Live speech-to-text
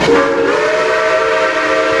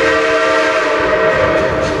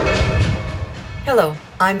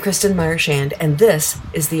I'm Kristen Marchand, and this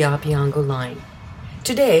is the Opeongo Line.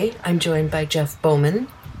 Today, I'm joined by Jeff Bowman,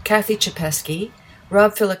 Kathy Czapesky,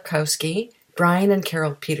 Rob Filikowski, Brian and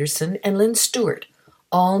Carol Peterson, and Lynn Stewart,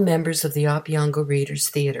 all members of the Opeongo Readers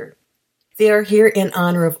Theatre. They are here in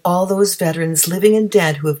honor of all those veterans living and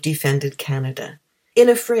dead who have defended Canada. In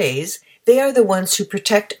a phrase, they are the ones who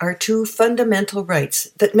protect our two fundamental rights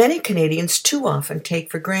that many Canadians too often take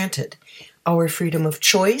for granted, our freedom of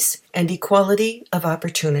choice and equality of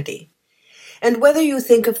opportunity. And whether you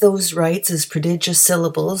think of those rights as prodigious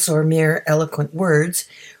syllables or mere eloquent words,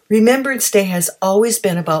 Remembrance Day has always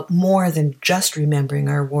been about more than just remembering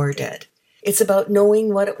our war dead. It's about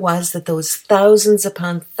knowing what it was that those thousands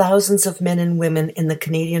upon thousands of men and women in the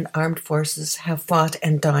Canadian Armed Forces have fought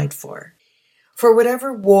and died for. For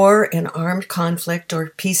whatever war and armed conflict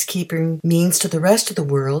or peacekeeping means to the rest of the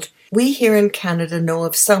world, we here in Canada know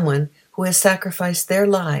of someone who has sacrificed their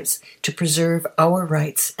lives to preserve our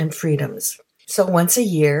rights and freedoms. So once a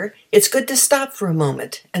year, it's good to stop for a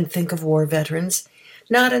moment and think of war veterans,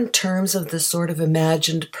 not in terms of the sort of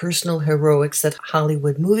imagined personal heroics that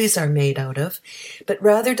Hollywood movies are made out of, but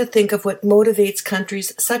rather to think of what motivates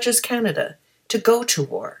countries such as Canada to go to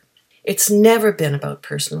war. It's never been about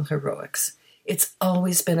personal heroics. It's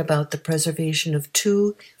always been about the preservation of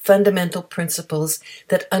two fundamental principles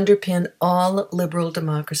that underpin all liberal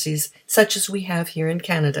democracies such as we have here in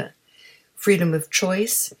Canada: freedom of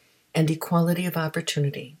choice and equality of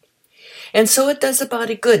opportunity. And so it does a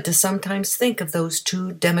body good to sometimes think of those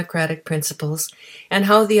two democratic principles and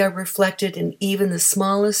how they are reflected in even the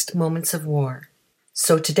smallest moments of war.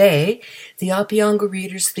 So today, the Opeongo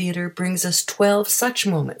Readers Theatre brings us 12 such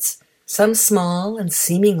moments, some small and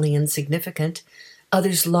seemingly insignificant,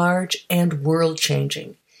 others large and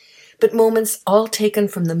world-changing, but moments all taken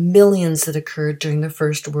from the millions that occurred during the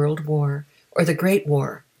First World War, or the Great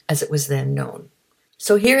War, as it was then known.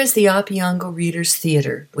 So here is the Opeongo Readers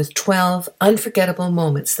Theatre with 12 unforgettable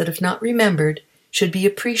moments that, if not remembered, should be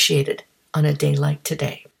appreciated on a day like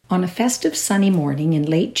today. On a festive sunny morning in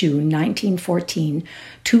late June 1914,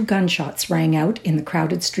 2 gunshots rang out in the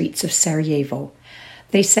crowded streets of Sarajevo.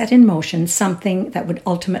 They set in motion something that would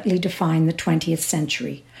ultimately define the 20th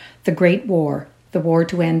century, the Great War, the war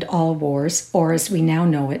to end all wars, or as we now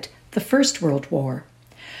know it, the First World War.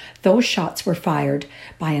 Those shots were fired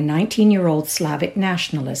by a 19-year-old Slavic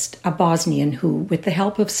nationalist, a Bosnian who, with the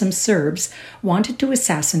help of some Serbs, wanted to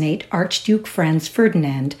assassinate Archduke Franz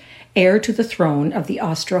Ferdinand, heir to the throne of the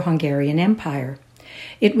Austro-Hungarian Empire.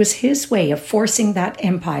 It was his way of forcing that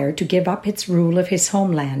empire to give up its rule of his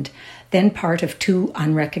homeland, then part of 2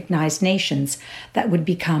 unrecognized nations that would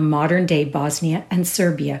become modern-day Bosnia and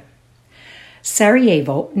Serbia.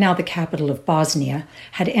 Sarajevo, now the capital of Bosnia,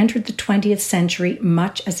 had entered the 20th century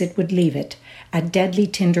much as it would leave it, a deadly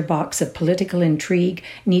tinderbox of political intrigue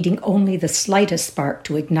needing only the slightest spark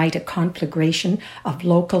to ignite a conflagration of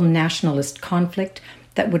local nationalist conflict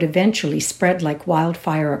that would eventually spread like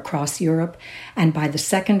wildfire across Europe and, by the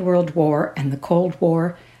Second World War and the Cold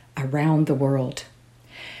War, around the world.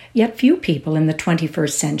 Yet few people in the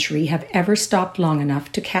 21st century have ever stopped long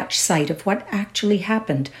enough to catch sight of what actually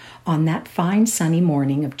happened on that fine sunny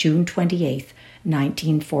morning of June 28,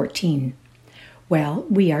 1914. Well,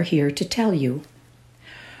 we are here to tell you.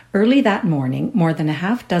 Early that morning, more than a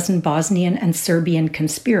half-dozen Bosnian and Serbian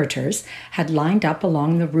conspirators had lined up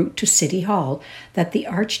along the route to City Hall that the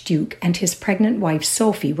Archduke and his pregnant wife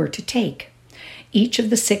Sophie were to take. Each of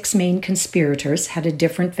the 6 main conspirators had a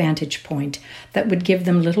different vantage point that would give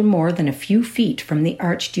them little more than a few feet from the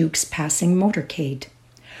Archduke's passing motorcade.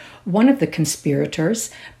 One of the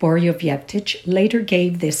conspirators, Borjovjević, later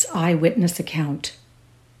gave this eyewitness account.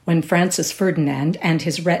 When Francis Ferdinand and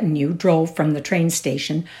his retinue drove from the train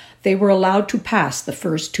station, they were allowed to pass the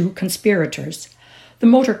first 2 conspirators. The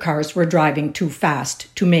motor cars were driving too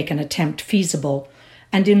fast to make an attempt feasible,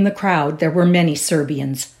 and in the crowd there were many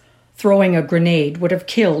Serbians. Throwing a grenade would have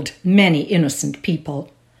killed many innocent people.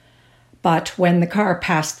 But when the car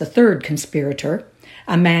passed the 3rd conspirator,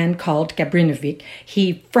 a man called Gabrinovic,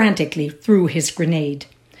 he frantically threw his grenade.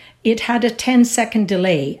 It had a 10-second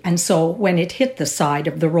delay, and so when it hit the side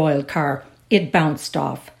of the royal car, it bounced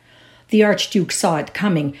off. The Archduke saw it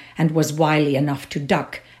coming and was wily enough to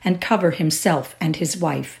duck and cover himself and his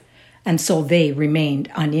wife, and so they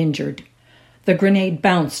remained uninjured. The grenade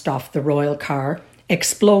bounced off the royal car,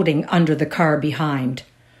 exploding under the car behind.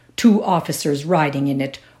 2 officers riding in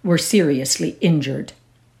it were seriously injured.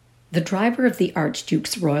 The driver of the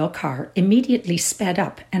Archduke's royal car immediately sped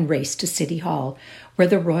up and raced to City Hall, where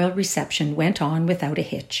the royal reception went on without a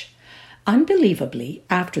hitch. Unbelievably,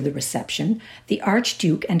 after the reception, the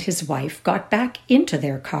Archduke and his wife got back into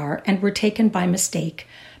their car and were taken by mistake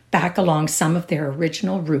back along some of their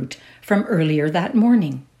original route from earlier that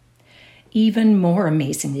morning. Even more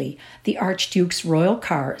amazingly, the Archduke's royal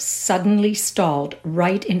car suddenly stalled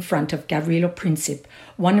right in front of Gavrilo Princip,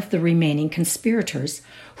 one of the remaining conspirators,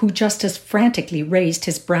 who just as frantically raised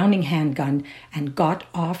his Browning handgun and got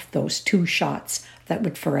off those 2 shots that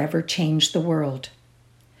would forever change the world.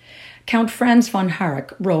 Count Franz von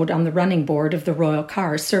Harrach rode on the running board of the royal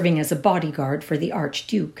car, serving as a bodyguard for the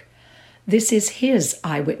Archduke. This is his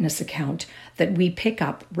eyewitness account that we pick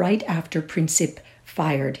up right after Princip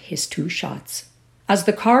fired his 2 shots. As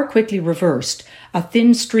the car quickly reversed, a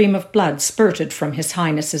thin stream of blood spurted from His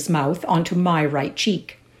Highness's mouth onto my right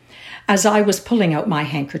cheek. As I was pulling out my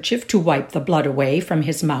handkerchief to wipe the blood away from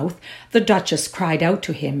his mouth, the Duchess cried out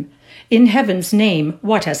to him, "In heaven's name,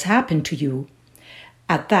 what has happened to you?"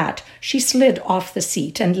 At that, she slid off the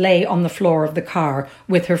seat and lay on the floor of the car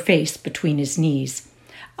with her face between his knees.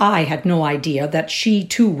 I had no idea that she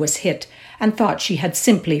too was hit and thought she had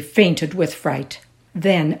simply fainted with fright.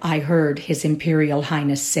 Then I heard His Imperial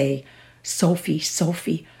Highness say, "Sophie,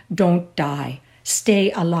 Sophie, don't die.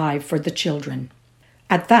 Stay alive for the children."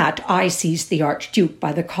 At that, I seized the Archduke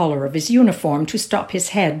by the collar of his uniform to stop his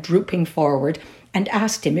head drooping forward and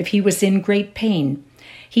asked him if he was in great pain.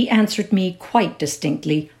 He answered me quite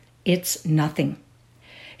distinctly, "It's nothing."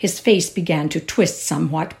 His face began to twist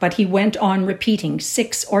somewhat, but he went on repeating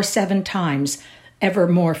 6 or 7 times, ever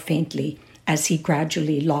more faintly, as he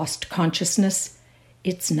gradually lost consciousness,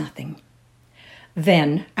 "It's nothing."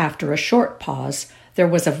 Then, after a short pause, there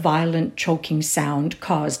was a violent choking sound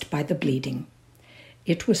caused by the bleeding.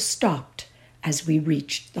 It was stopped as we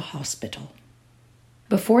reached the hospital.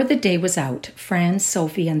 Before the day was out, Franz,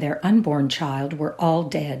 Sophie, and their unborn child were all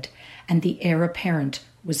dead, and the heir apparent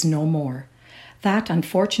was no more. That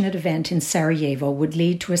unfortunate event in Sarajevo would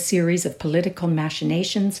lead to a series of political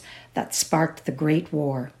machinations that sparked the Great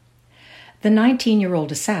War. The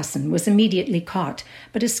 19-year-old assassin was immediately caught,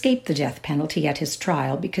 but escaped the death penalty at his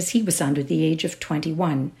trial because he was under the age of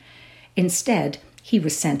 21. Instead, he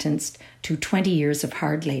was sentenced to 20 years of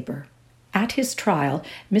hard labor. At his trial,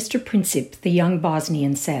 Mr. Princip, the young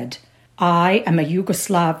Bosnian, said, "I am a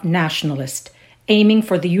Yugoslav nationalist, aiming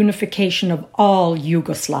for the unification of all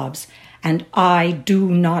Yugoslavs, and I do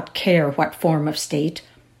not care what form of state,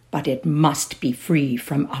 but it must be free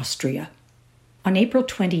from Austria." On April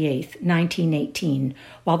 28, 1918,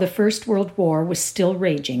 while the First World War was still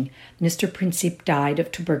raging, Mr. Princip died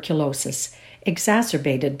of tuberculosis,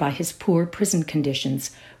 exacerbated by his poor prison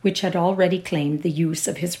conditions, which had already claimed the use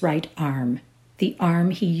of his right arm, the arm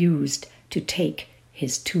he used to take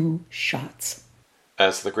his 2 shots.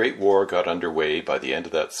 As the Great War got underway by the end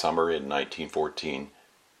of that summer in 1914,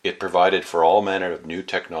 it provided for all manner of new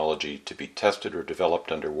technology to be tested or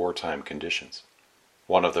developed under wartime conditions.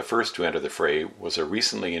 One of the first to enter the fray was a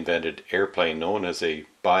recently invented airplane known as a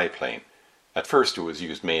biplane. At first it was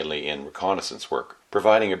used mainly in reconnaissance work,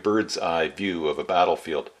 providing a bird's-eye view of a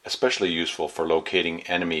battlefield, especially useful for locating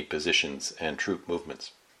enemy positions and troop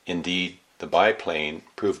movements. Indeed, the biplane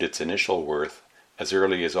proved its initial worth as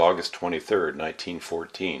early as August 23,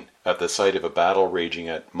 1914, at the site of a battle raging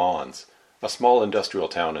at Mons, a small industrial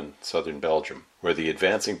town in southern Belgium, where the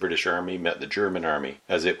advancing British Army met the German Army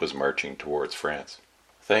as it was marching towards France.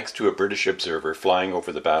 Thanks to a British observer flying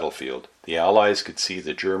over the battlefield, the Allies could see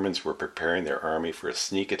the Germans were preparing their army for a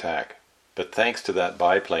sneak attack. But thanks to that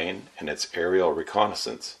biplane and its aerial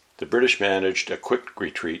reconnaissance, the British managed a quick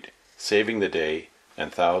retreat, saving the day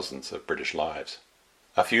and thousands of British lives.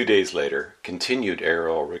 A few days later, continued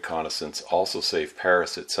aerial reconnaissance also saved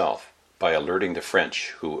Paris itself by alerting the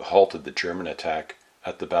French, who halted the German attack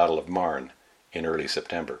at the Battle of Marne in early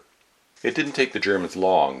September. It didn't take the Germans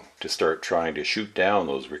long to start trying to shoot down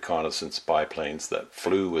those reconnaissance biplanes that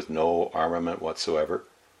flew with no armament whatsoever.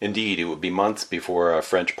 Indeed, it would be months before a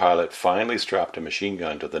French pilot finally strapped a machine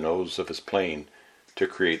gun to the nose of his plane to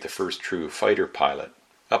create the first true fighter pilot.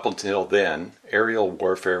 Up until then, aerial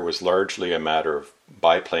warfare was largely a matter of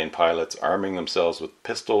biplane pilots arming themselves with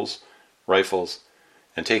pistols, rifles,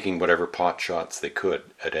 and taking whatever pot shots they could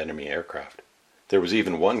at enemy aircraft. There was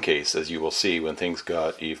even one case, as you will see, when things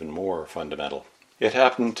got even more fundamental. It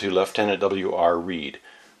happened to Lieutenant W.R. Reed,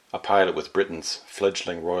 a pilot with Britain's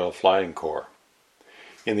fledgling Royal Flying Corps.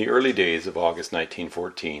 In the early days of August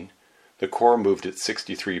 1914, the Corps moved its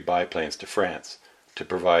 63 biplanes to France to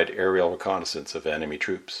provide aerial reconnaissance of enemy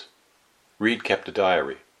troops. Reed kept a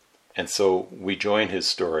diary, and so we join his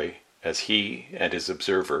story as he and his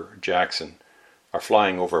observer, Jackson, are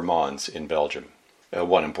flying over Mons in Belgium.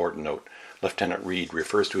 One important note. Lieutenant Reed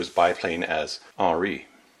refers to his biplane as Henri.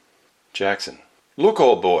 Jackson: "Look,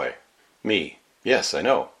 old boy." Me: "Yes, I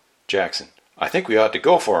know." Jackson: "I think we ought to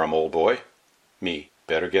go for him, old boy." Me: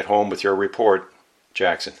 "Better get home with your report."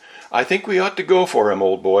 Jackson: "I think we ought to go for him,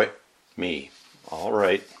 old boy." Me: "All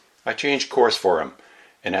right." I changed course for him,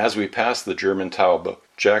 and as we passed the German Taube,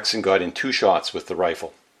 Jackson got in 2 shots with the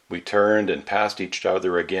rifle. We turned and passed each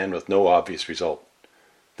other again with no obvious result.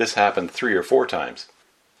 This happened 3 or 4 times.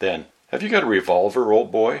 Then: "Have you got a revolver,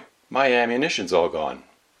 old boy? My ammunition's all gone."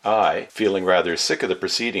 I, feeling rather sick of the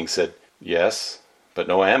proceeding, said, "Yes, but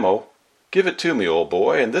no ammo." "Give it to me, old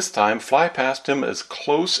boy, and this time fly past him as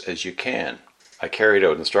close as you can." I carried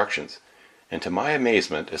out instructions, and to my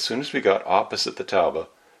amazement, as soon as we got opposite the Taube,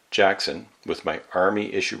 Jackson, with my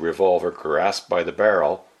Army-issue revolver grasped by the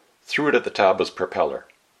barrel, threw it at the Taube's propeller.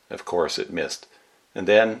 Of course it missed, and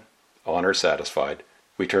then, honor satisfied,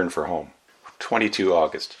 we turned for home. 22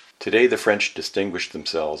 August. Today the French distinguished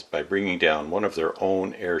themselves by bringing down one of their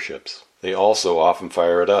own airships. They also often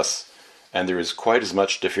fire at us, and there is quite as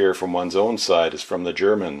much to fear from one's own side as from the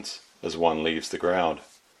Germans as one leaves the ground.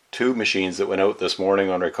 2 machines that went out this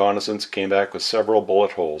morning on reconnaissance came back with several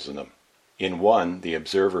bullet holes in them. In one, the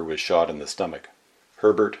observer was shot in the stomach.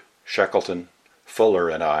 Herbert, Shackleton, Fuller,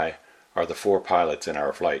 and I are the 4 pilots in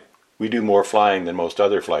our flight. We do more flying than most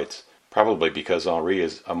other flights, probably because Henri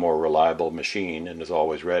is a more reliable machine and is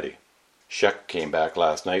always ready. Scheck came back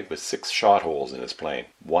last night with 6 shot holes in his plane.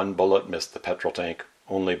 1 bullet missed the petrol tank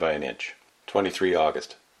only by an inch. 23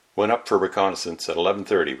 August. Went up for reconnaissance at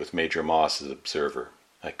 11:30 with Major Moss as observer.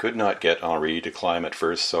 I could not get Henri to climb at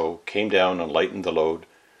first, so came down and lightened the load.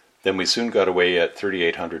 Then we soon got away at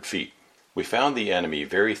 3,800 feet. We found the enemy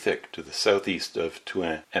very thick to the southeast of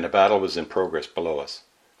Thuin, and a battle was in progress below us.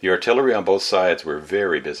 The artillery on both sides were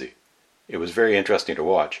very busy. It was very interesting to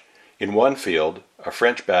watch. In one field, a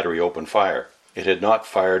French battery opened fire. It had not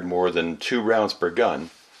fired more than 2 rounds per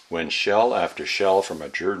gun when shell after shell from a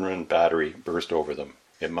German battery burst over them.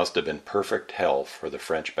 It must have been perfect hell for the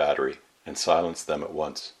French battery, and silenced them at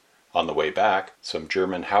once. On the way back, some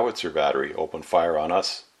German howitzer battery opened fire on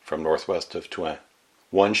us from northwest of Thuin.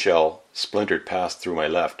 1 shell splintered past through my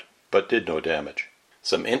left, but did no damage.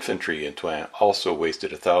 Some infantry in Thuin also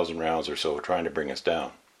wasted 1,000 rounds or so trying to bring us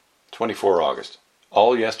down. 24 August.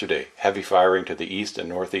 All yesterday, heavy firing to the east and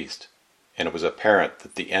northeast, and it was apparent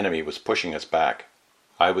that the enemy was pushing us back.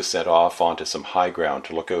 I was sent off onto some high ground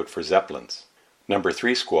to look out for Zeppelins. Number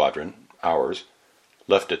 3 Squadron, ours,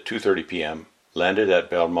 left at 2:30 p.m., landed at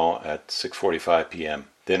Belmont at 6:45 p.m.,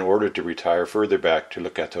 then ordered to retire further back to Le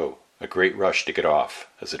Cateau. A great rush to get off,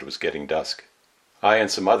 as it was getting dusk. I and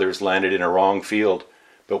some others landed in a wrong field,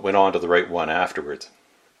 but went on to the right one afterwards.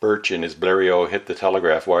 Birch in his Blériot hit the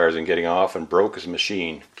telegraph wires in getting off and broke his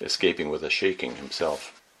machine, escaping with a shaking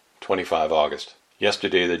himself. 25 August.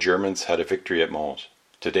 Yesterday the Germans had a victory at Mons.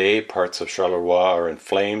 Today parts of Charleroi are in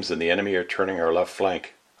flames and the enemy are turning our left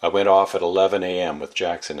flank. I went off at 11 a.m. with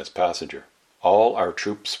Jackson as passenger. All our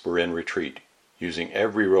troops were in retreat, using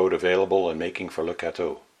every road available and making for Le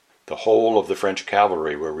Cateau. The whole of the French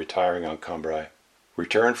cavalry were retiring on Cambrai.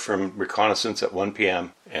 Returned from reconnaissance at 1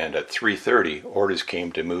 p.m. and at 3:30 orders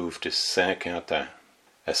came to move to Saint-Quentin.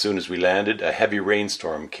 As soon as we landed, a heavy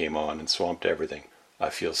rainstorm came on and swamped everything. I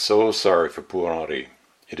feel so sorry for poor Henri.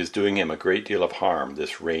 It is doing him a great deal of harm,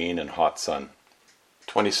 this rain and hot sun.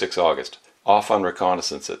 26 August. Off on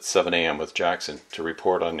reconnaissance at 7 a.m. with Jackson to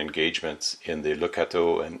report on engagements in the Le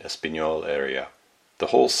Cateau and Épinal area. The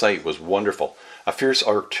whole sight was wonderful. A fierce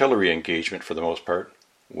artillery engagement for the most part.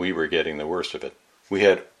 We were getting the worst of it. We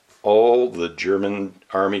had all the German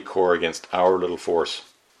Army Corps against our little force.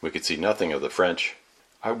 We could see nothing of the French.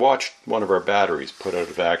 I watched one of our batteries put out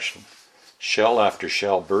of action, shell after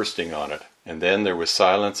shell bursting on it, and then there was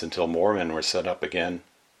silence until more men were set up again,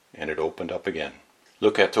 and it opened up again.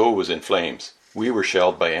 Le Cateau was in flames. We were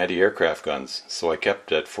shelled by anti-aircraft guns, so I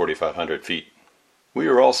kept at 4,500 feet. We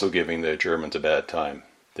were also giving the Germans a bad time.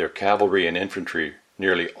 Their cavalry and infantry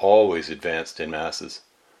nearly always advanced in masses,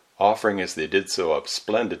 offering as they did so a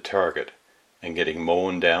splendid target, and getting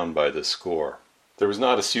mown down by the score. There was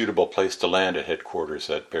not a suitable place to land at headquarters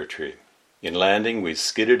at Berthier. In landing, we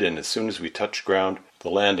skidded, and as soon as we touched ground, the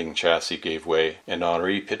landing chassis gave way, and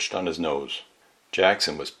Henri pitched on his nose.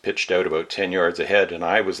 Jackson was pitched out about 10 yards ahead, and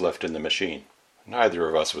I was left in the machine. Neither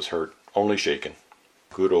of us was hurt, only shaken.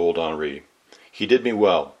 Good old Henri. He did me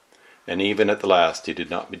well, and even at the last he did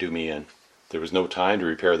not do me in. There was no time to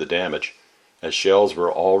repair the damage, as shells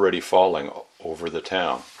were already falling over the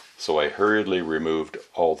town, so I hurriedly removed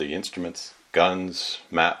all the instruments, guns,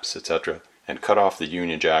 maps, etc., and cut off the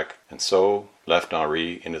Union Jack, and so left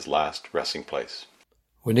Henri in his last resting place.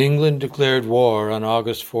 When England declared war on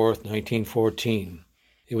August 4th, 1914,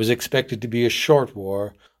 it was expected to be a short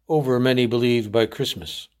war, over, many believed, by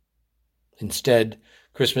Christmas. Instead,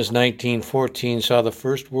 Christmas 1914 saw the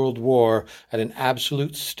First World War at an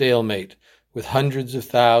absolute stalemate, with hundreds of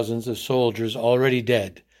thousands of soldiers already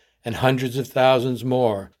dead, and hundreds of thousands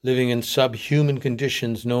more living in subhuman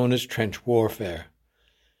conditions known as trench warfare.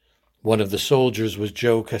 One of the soldiers was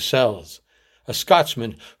Joe Cassels, a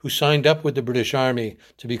Scotsman who signed up with the British Army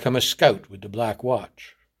to become a scout with the Black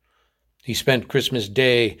Watch. He spent Christmas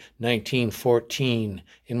Day 1914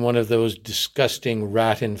 in one of those disgusting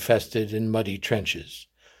rat-infested and muddy trenches.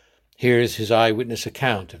 Here's his eyewitness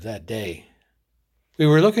account of that day. We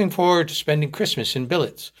were looking forward to spending Christmas in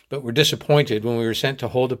billets, but were disappointed when we were sent to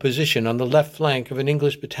hold a position on the left flank of an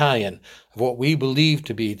English battalion of what we believed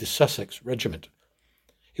to be the Sussex Regiment.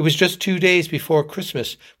 It was just 2 days before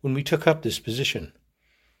Christmas when we took up this position.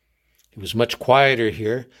 It was much quieter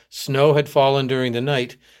here. Snow had fallen during the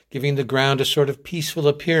night, giving the ground a sort of peaceful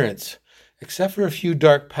appearance, except for a few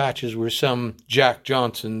dark patches where some Jack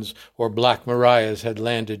Johnsons or Black Mariahs had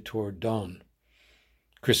landed toward dawn.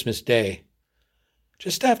 Christmas Day.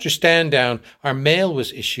 Just after stand down, our mail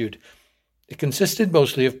was issued. It consisted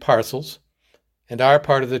mostly of parcels, and our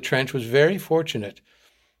part of the trench was very fortunate.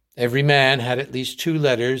 Every man had at least 2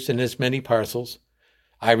 letters and as many parcels.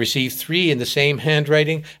 I received 3 in the same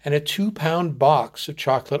handwriting and a 2-pound box of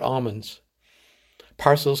chocolate almonds.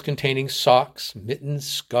 Parcels containing socks, mittens,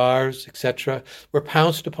 scarves, etc. were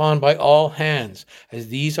pounced upon by all hands, as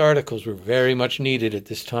these articles were very much needed at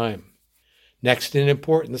this time. Next in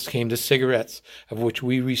importance came the cigarettes, of which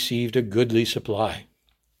we received a goodly supply.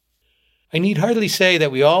 I need hardly say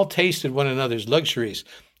that we all tasted one another's luxuries: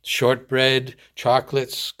 shortbread,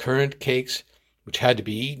 chocolates, currant cakes, which had to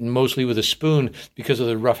be eaten mostly with a spoon because of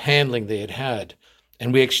the rough handling they had had,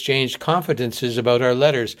 and we exchanged confidences about our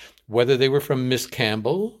letters, whether they were from Miss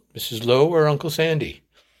Campbell, Mrs. Lowe, or Uncle Sandy.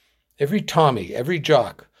 Every Tommy, every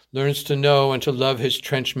Jock, learns to know and to love his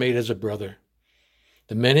trenchmate as a brother.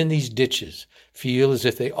 The men in these ditches feel as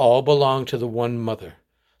if they all belong to the one mother,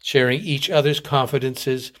 sharing each other's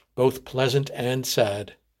confidences, both pleasant and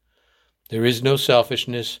sad. There is no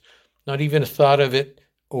selfishness, not even a thought of it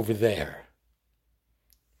over there.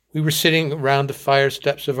 We were sitting around the fire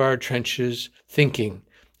steps of our trenches, thinking,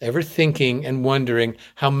 ever thinking and wondering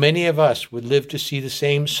how many of us would live to see the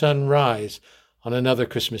same sun rise on another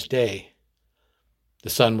Christmas Day. The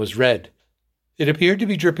sun was red. It appeared to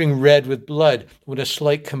be dripping red with blood when a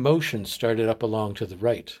slight commotion started up along to the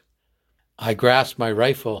right. I grasped my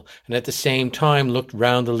rifle and at the same time looked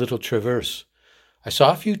round the little traverse. I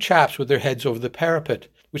saw a few chaps with their heads over the parapet,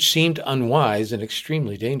 which seemed unwise and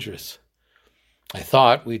extremely dangerous. I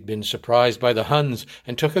thought we'd been surprised by the Huns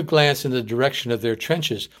and took a glance in the direction of their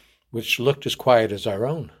trenches, which looked as quiet as our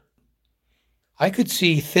own. I could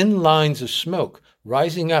see thin lines of smoke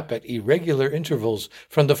rising up at irregular intervals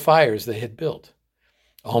from the fires they had built.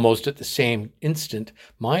 Almost at the same instant,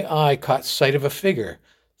 my eye caught sight of a figure,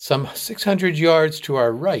 some 600 yards to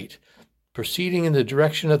our right, proceeding in the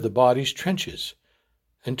direction of the body's trenches.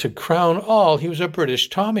 And to crown all, he was a British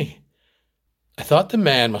Tommy. I thought the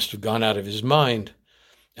man must have gone out of his mind,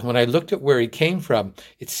 and when I looked at where he came from,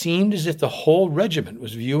 it seemed as if the whole regiment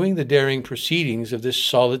was viewing the daring proceedings of this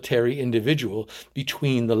solitary individual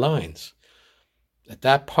between the lines. At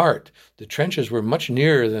that part, the trenches were much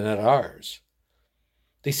nearer than at ours.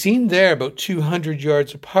 They seemed there about 200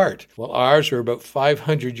 yards apart, while ours were about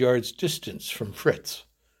 500 yards distance from Fritz.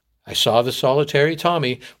 I saw the solitary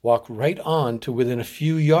Tommy walk right on to within a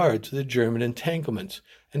few yards of the German entanglements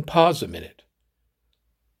and pause a minute.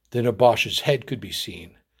 Then a Boche's head could be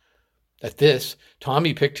seen. At this,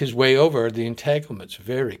 Tommy picked his way over the entanglements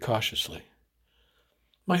very cautiously.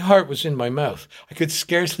 My heart was in my mouth. I could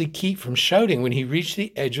scarcely keep from shouting when he reached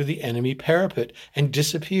the edge of the enemy parapet and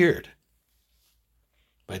disappeared.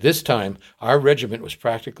 By this time, our regiment was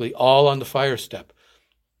practically all on the fire step,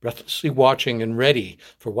 breathlessly watching and ready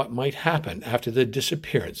for what might happen after the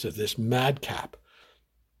disappearance of this madcap.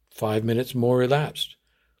 5 minutes more elapsed.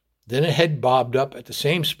 Then a head bobbed up at the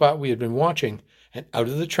same spot we had been watching, and out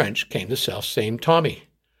of the trench came the self-same Tommy.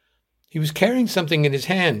 He was carrying something in his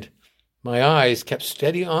hand. My eyes kept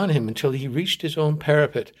steady on him until he reached his own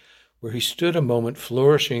parapet, where he stood a moment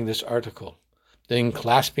flourishing this article. Then,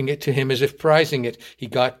 clasping it to him as if prizing it, he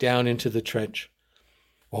got down into the trench.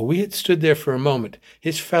 While we had stood there for a moment,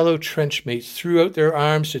 his fellow trenchmates threw out their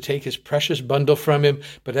arms to take his precious bundle from him,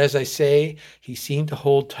 but as I say, he seemed to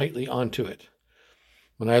hold tightly onto it.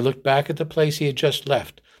 When I looked back at the place he had just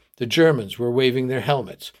left, the Germans were waving their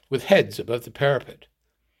helmets, with heads above the parapet.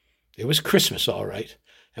 It was Christmas, all right,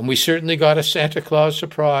 and we certainly got a Santa Claus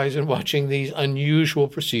surprise in watching these unusual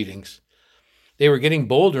proceedings. They were getting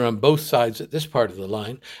bolder on both sides at this part of the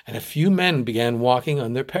line, and a few men began walking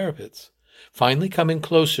on their parapets, finally coming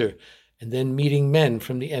closer and then meeting men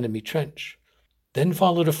from the enemy trench. Then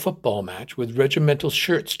followed a football match with regimental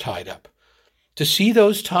shirts tied up. To see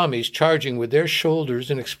those Tommies charging with their shoulders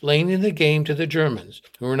and explaining the game to the Germans,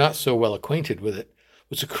 who were not so well acquainted with it,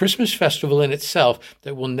 was a Christmas festival in itself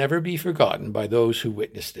that will never be forgotten by those who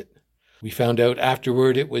witnessed it. We found out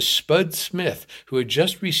afterward it was Spud Smith, who had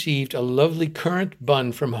just received a lovely currant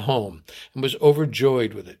bun from home and was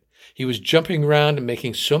overjoyed with it. He was jumping around and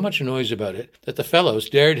making so much noise about it that the fellows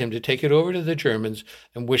dared him to take it over to the Germans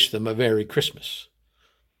and wish them a Merry Christmas.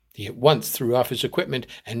 He at once threw off his equipment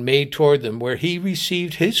and made toward them, where he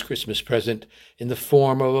received his Christmas present in the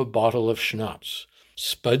form of a bottle of schnapps.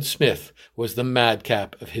 Spud Smith was the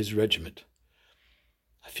madcap of his regiment.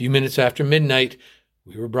 A few minutes after midnight,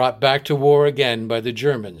 we were brought back to war again by the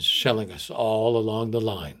Germans, shelling us all along the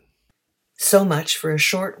line. So much for a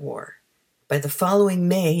short war. By the following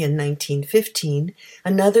May in 1915,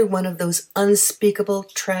 another one of those unspeakable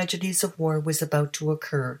tragedies of war was about to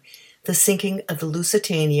occur, the sinking of the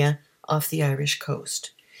Lusitania off the Irish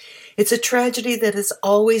coast. It's a tragedy that has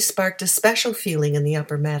always sparked a special feeling in the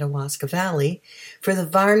upper Madawaska Valley, for the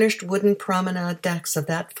varnished wooden promenade decks of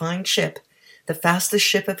that fine ship, the fastest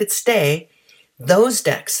ship of its day, those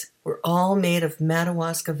decks were all made of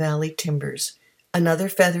Madawaska Valley timbers, another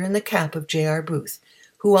feather in the cap of J.R. Booth,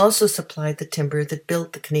 who also supplied the timber that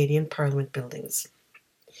built the Canadian Parliament buildings.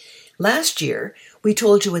 Last year, we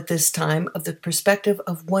told you at this time of the perspective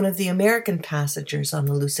of one of the American passengers on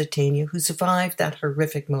the Lusitania who survived that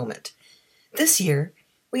horrific moment. This year,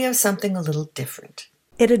 we have something a little different.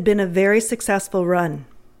 It had been a very successful run.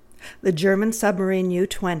 The German submarine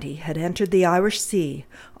U-20 had entered the Irish Sea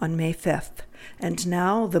on May 5th, and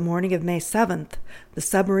now, the morning of May 7th, the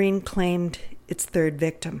submarine claimed its third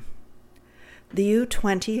victim. The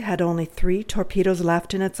U-20 had only 3 torpedoes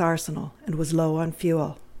left in its arsenal and was low on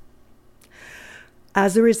fuel.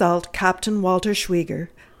 As a result, Captain Walter Schwieger,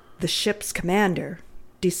 the ship's commander,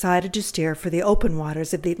 decided to steer for the open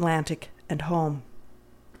waters of the Atlantic and home.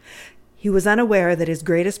 He was unaware that his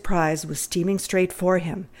greatest prize was steaming straight for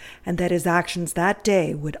him, and that his actions that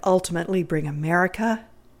day would ultimately bring America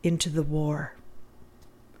into the war.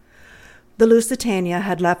 The Lusitania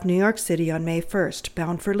had left New York City on May 1st,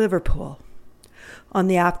 bound for Liverpool. On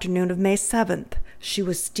the afternoon of May 7th, she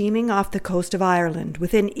was steaming off the coast of Ireland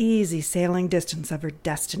within easy sailing distance of her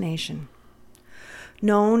destination.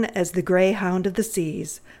 Known as the Greyhound of the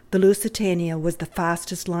Seas, the Lusitania was the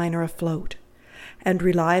fastest liner afloat and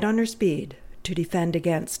relied on her speed to defend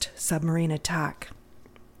against submarine attack.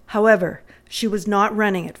 However, she was not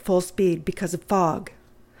running at full speed because of fog,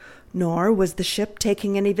 nor was the ship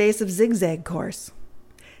taking an evasive zigzag course.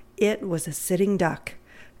 It was a sitting duck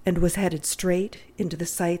and was headed straight into the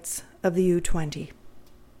sights of the U-20.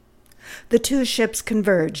 The two ships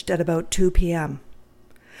converged at about 2 p.m.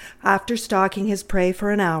 After stalking his prey for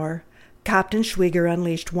an hour, Captain Schwieger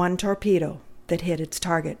unleashed one torpedo that hit its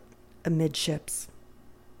target amidships.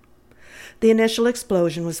 The initial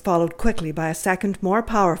explosion was followed quickly by a second, more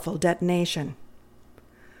powerful detonation.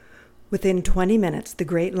 Within 20 minutes, the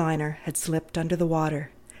great liner had slipped under the water,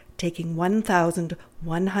 taking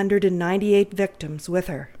 1,198 victims with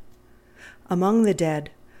her. Among the dead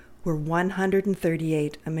were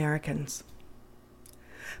 138 Americans.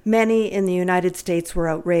 Many in the United States were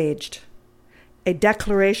outraged. A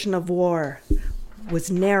declaration of war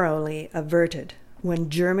was narrowly averted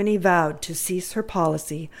when Germany vowed to cease her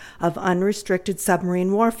policy of unrestricted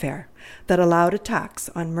submarine warfare that allowed attacks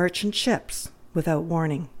on merchant ships without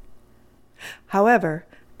warning. However,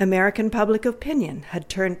 American public opinion had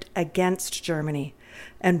turned against Germany,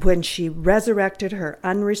 and when she resurrected her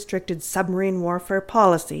unrestricted submarine warfare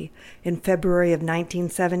policy in February of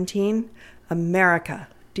 1917, America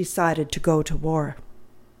decided to go to war.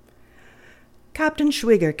 Captain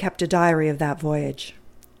Schwieger kept a diary of that voyage.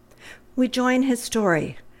 We join his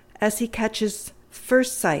story as he catches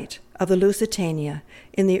first sight of the Lusitania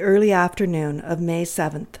in the early afternoon of May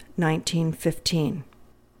 7th, 1915,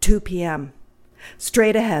 2 p.m.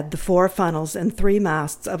 Straight ahead, the 4 funnels and 3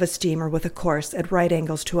 masts of a steamer with a course at right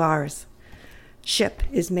angles to ours. Ship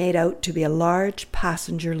is made out to be a large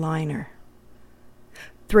passenger liner.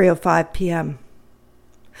 3:05 p.m.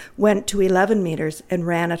 Went to 11 meters and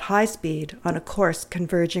ran at high speed on a course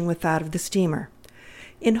converging with that of the steamer,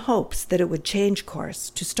 in hopes that it would change course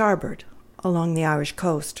to starboard along the Irish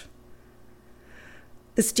coast.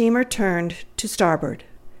 The steamer turned to starboard,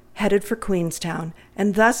 headed for Queenstown,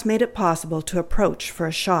 and thus made it possible to approach for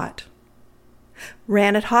a shot.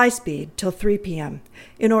 ran at high speed till 3 p.m.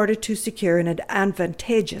 in order to secure an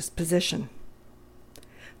advantageous position.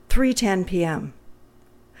 3:10 p.m.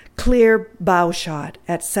 Clear bow shot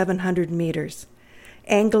at 700 meters.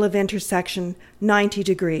 Angle of intersection 90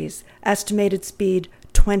 degrees. Estimated speed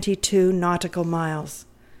 22 nautical miles.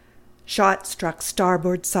 Shot struck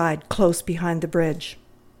starboard side close behind the bridge.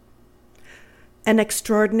 An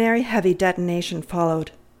extraordinary heavy detonation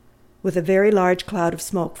followed, with a very large cloud of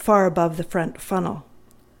smoke far above the front funnel.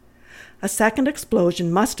 A second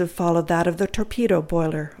explosion must have followed that of the torpedo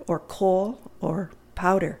boiler, or coal, or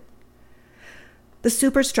powder. The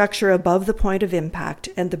superstructure above the point of impact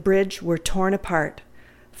and the bridge were torn apart.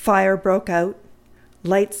 Fire broke out.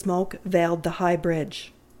 Light smoke veiled the high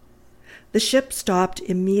bridge. The ship stopped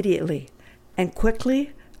immediately and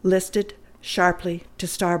quickly listed sharply to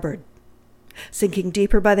starboard, sinking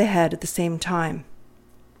deeper by the head at the same time.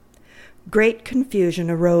 Great confusion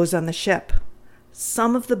arose on the ship.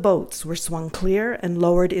 Some of the boats were swung clear and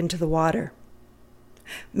lowered into the water.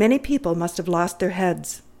 Many people must have lost their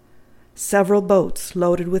heads. Several boats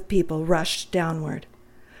loaded with people rushed downward,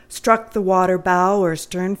 struck the water bow or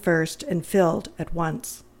stern first, and filled at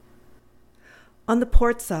once. On the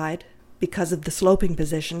port side, because of the sloping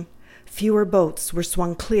position, fewer boats were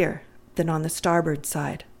swung clear than on the starboard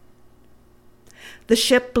side. The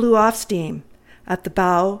ship blew off steam. At the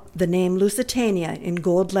bow, the name Lusitania in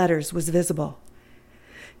gold letters was visible.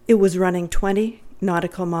 It was running 20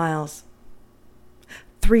 nautical miles.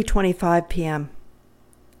 3:25 p.m.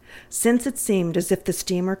 Since it seemed as if the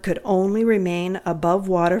steamer could only remain above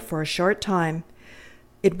water for a short time,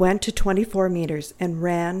 it went to 24 meters and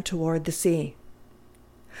ran toward the sea.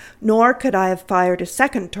 Nor could I have fired a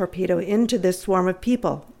second torpedo into this swarm of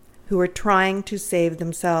people who were trying to save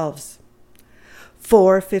themselves.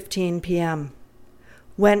 4:15 p.m.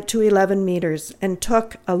 Went to 11 meters and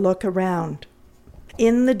took a look around.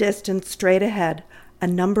 In the distance straight ahead, a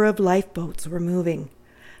number of lifeboats were moving.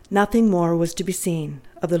 Nothing more was to be seen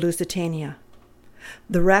of the Lusitania.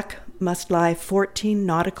 The wreck must lie 14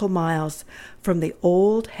 nautical miles from the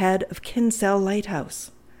old head of Kinsale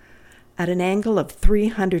Lighthouse, at an angle of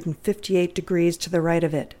 358 degrees to the right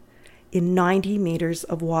of it, in 90 meters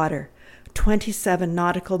of water, 27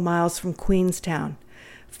 nautical miles from Queenstown,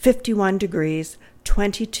 51 degrees,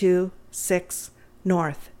 22.6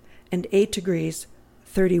 north, and 8 degrees,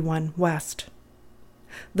 31 west.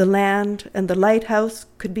 The land and the lighthouse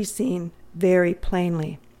could be seen very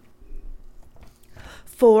plainly.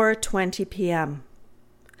 4:20 p.m.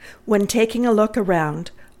 When taking a look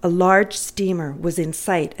around, a large steamer was in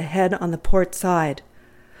sight ahead on the port side,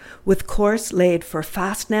 with course laid for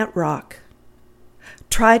Fastnet Rock.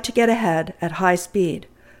 Tried to get ahead at high speed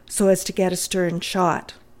so as to get a stern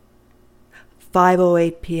shot.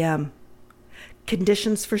 5:08 p.m.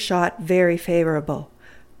 Conditions for shot very favorable.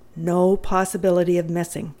 No possibility of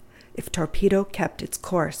missing if torpedo kept its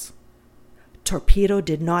course. Torpedo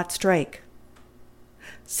did not strike.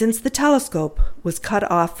 Since the telescope was cut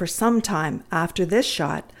off for some time after this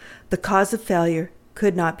shot, the cause of failure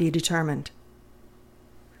could not be determined.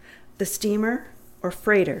 The steamer, or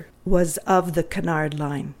freighter, was of the Cunard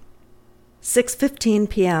Line. 6:15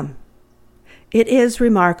 p.m. It is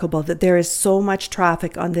remarkable that there is so much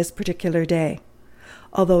traffic on this particular day.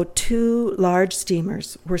 Although 2 large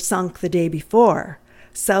steamers were sunk the day before,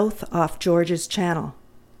 south off George's Channel.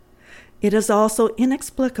 It is also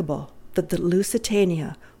inexplicable that the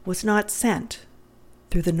Lusitania was not sent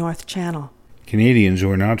through the North Channel. Canadians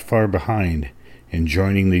were not far behind in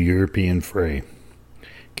joining the European fray.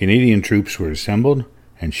 Canadian troops were assembled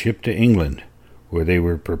and shipped to England, where they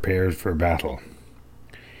were prepared for battle.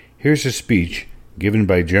 Here's a speech given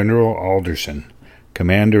by General Alderson,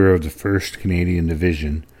 commander of the 1st Canadian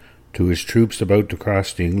Division, to his troops about to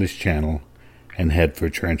cross the English Channel and head for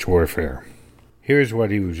trench warfare. Here's what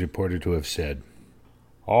he was reported to have said.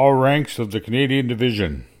 All ranks of the Canadian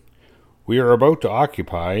Division, we are about to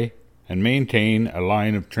occupy and maintain a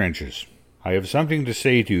line of trenches. I have something to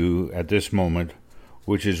say to you at this moment,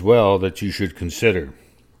 which is well that you should consider.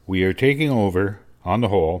 We are taking over, on the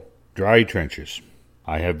whole, dry trenches.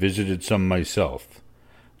 I have visited some myself.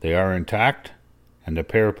 They are intact, and the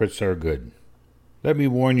parapets are good. Let me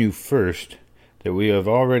warn you first that we have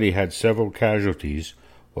already had several casualties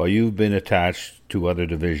while you've been attached to other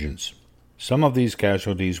divisions. Some of these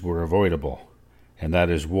casualties were avoidable, and that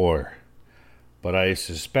is war. But I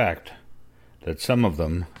suspect that some of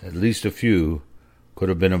them, at least a few, could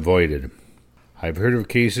have been avoided. I've heard of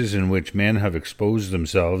cases in which men have exposed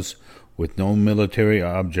themselves with no military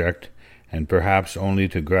object and perhaps only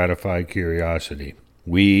to gratify curiosity.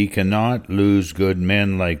 We cannot lose good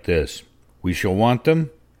men like this. We shall want them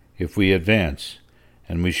if we advance,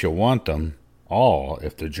 and we shall want them all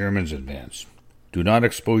if the Germans advance. Do not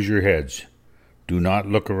expose your heads. Do not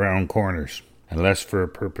look around corners, unless for a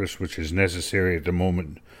purpose which is necessary at the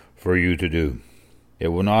moment for you to do. It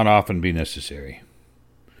will not often be necessary.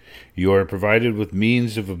 You are provided with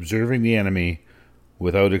means of observing the enemy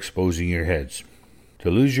without exposing your heads.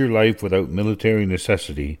 To lose your life without military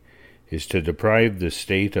necessity is to deprive the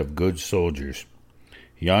state of good soldiers.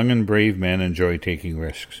 Young and brave men enjoy taking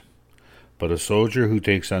risks, but a soldier who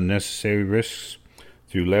takes unnecessary risks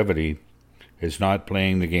through levity is not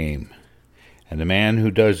playing the game, and the man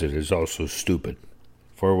who does it is also stupid.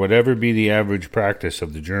 For whatever be the average practice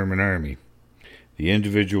of the German army, the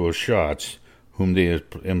individual shots whom they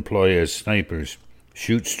employ as snipers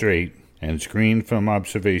shoot straight and screen from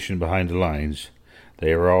observation behind the lines.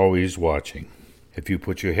 They are always watching. If you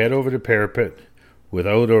put your head over the parapet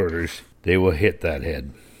without orders, they will hit that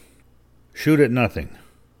head. Shoot at nothing.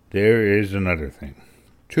 There is another thing.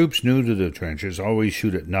 Troops new to the trenches always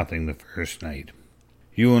shoot at nothing the first night.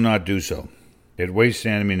 You will not do so. It wastes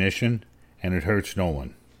ammunition, and it hurts no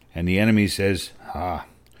one. And the enemy says,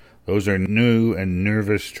 those are new and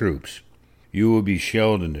nervous troops. You will be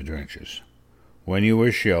shelled in the trenches. When you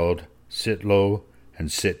are shelled, sit low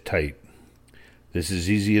and sit tight. This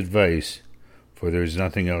is easy advice, for there is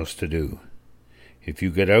nothing else to do. If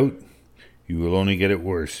you get out, you will only get it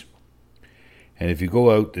worse. And if you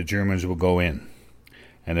go out, the Germans will go in.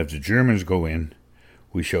 And if the Germans go in,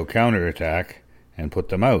 we shall counterattack and put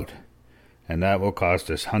them out. And that will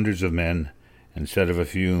cost us hundreds of men instead of a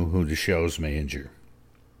few who the shells may injure.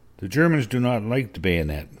 The Germans do not like the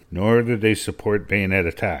bayonet, nor do they support bayonet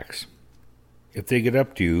attacks. If they get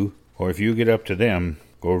up to you, or if you get up to them,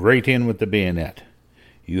 go right in with the bayonet.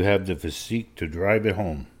 You have the physique to drive it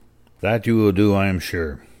home. That you will do, I am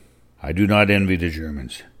sure. I do not envy the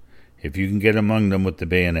Germans, if you can get among them with the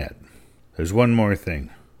bayonet. There's one more thing.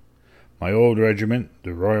 My old regiment,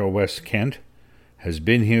 the Royal West Kent, has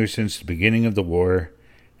been here since the beginning of the war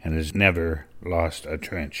and has never lost a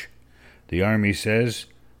trench. The army says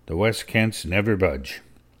the West Kents never budge.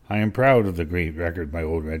 I am proud of the great record my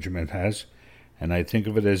old regiment has, and I think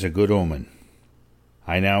of it as a good omen.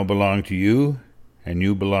 I now belong to you, and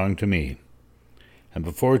you belong to me. And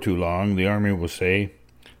before too long, the army will say,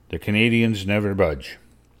 the Canadians never budge.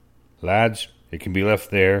 Lads, it can be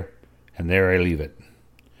left there, and there I leave it.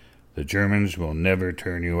 The Germans will never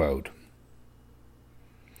turn you out.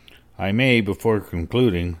 I may, before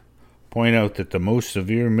concluding, point out that the most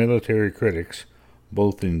severe military critics,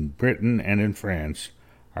 both in Britain and in France,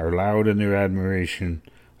 are loud in their admiration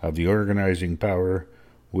of the organizing power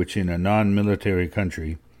which in a non-military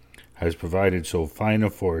country has provided so fine a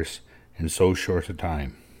force in so short a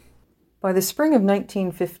time. By the spring of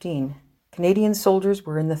 1915, Canadian soldiers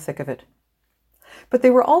were in the thick of it. But they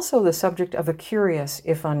were also the subject of a curious,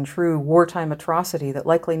 if untrue, wartime atrocity that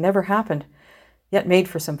likely never happened, yet made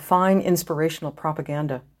for some fine inspirational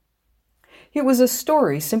propaganda. It was a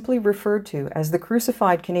story simply referred to as the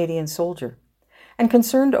crucified Canadian soldier, and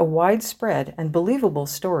concerned a widespread and believable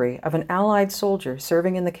story of an Allied soldier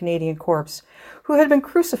serving in the Canadian Corps who had been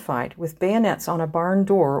crucified with bayonets on a barn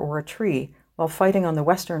door or a tree while fighting on the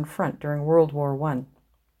Western Front during World War I.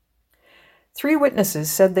 3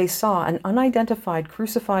 witnesses said they saw an unidentified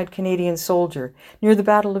crucified Canadian soldier near the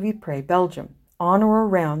Battle of Ypres, Belgium, on or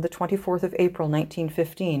around the 24th of April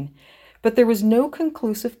 1915, but there was no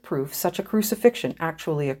conclusive proof such a crucifixion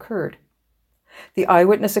actually occurred. The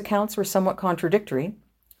eyewitness accounts were somewhat contradictory.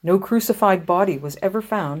 No crucified body was ever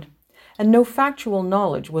found, and no factual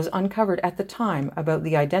knowledge was uncovered at the time about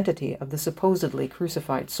the identity of the supposedly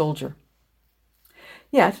crucified soldier.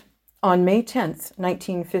 Yet, on May 10,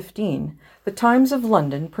 1915, the Times of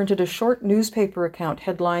London printed a short newspaper account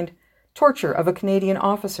headlined, "Torture of a Canadian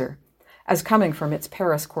Officer," as coming from its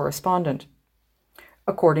Paris correspondent.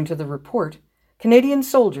 According to the report, Canadian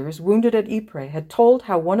soldiers wounded at Ypres had told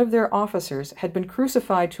how one of their officers had been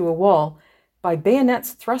crucified to a wall by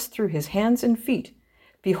bayonets thrust through his hands and feet,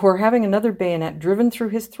 before having another bayonet driven through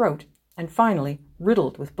his throat, and finally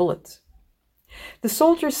riddled with bullets. The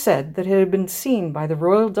soldiers said that it had been seen by the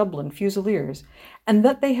Royal Dublin Fusiliers, and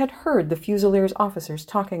that they had heard the Fusiliers officers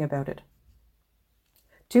talking about it.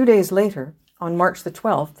 2 days later, on March the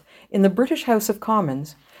 12th, in the British House of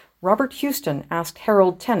Commons, Robert Houston asked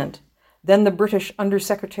Harold Tennant, then the British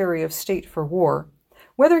Under-Secretary of State for War,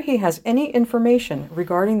 whether he has any information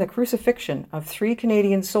regarding the crucifixion of 3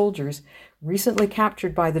 Canadian soldiers recently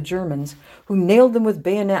captured by the Germans who nailed them with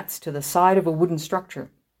bayonets to the side of a wooden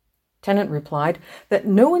structure. Tennant replied that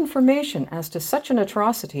no information as to such an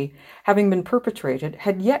atrocity having been perpetrated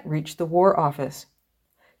had yet reached the War Office.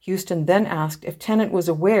 Houston then asked if Tennant was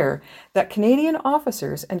aware that Canadian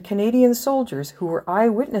officers and Canadian soldiers who were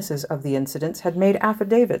eyewitnesses of the incidents had made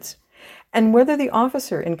affidavits, and whether the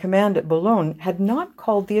officer in command at Boulogne had not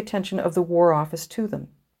called the attention of the War Office to them.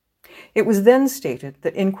 It was then stated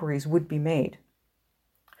that inquiries would be made.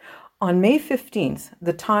 On May 15th,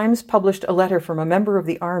 the Times published a letter from a member of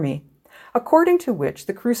the Army, according to which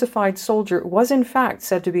the crucified soldier was in fact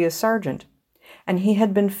said to be a sergeant, and he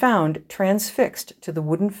had been found transfixed to the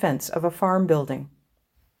wooden fence of a farm building.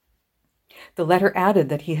 The letter added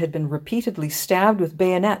that he had been repeatedly stabbed with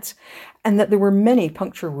bayonets and that there were many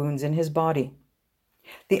puncture wounds in his body.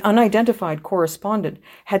 The unidentified correspondent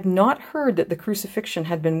had not heard that the crucifixion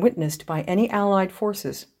had been witnessed by any Allied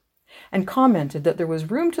forces, and commented that there was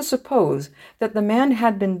room to suppose that the man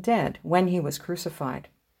had been dead when he was crucified.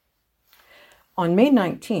 On May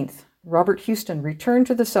 19th, Robert Houston returned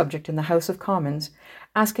to the subject in the House of Commons,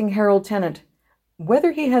 asking Harold Tennant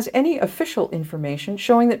whether he has any official information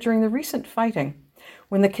showing that during the recent fighting,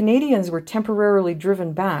 when the Canadians were temporarily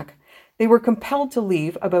driven back, they were compelled to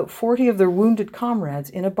leave about 40 of their wounded comrades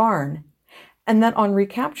in a barn, and that on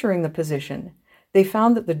recapturing the position, they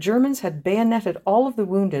found that the Germans had bayoneted all of the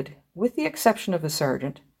wounded, with the exception of the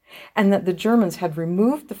sergeant, and that the Germans had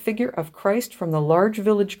removed the figure of Christ from the large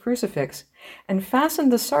village crucifix and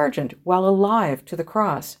fastened the sergeant while alive to the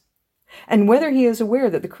cross, and whether he is aware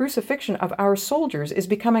that the crucifixion of our soldiers is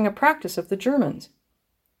becoming a practice of the Germans.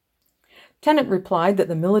 Tennant replied that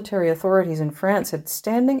the military authorities in France had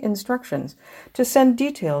standing instructions to send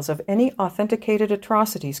details of any authenticated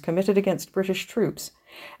atrocities committed against British troops,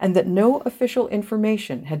 and that no official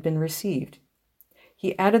information had been received.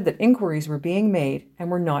 He added that inquiries were being made and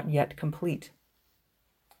were not yet complete.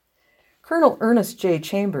 Colonel Ernest J.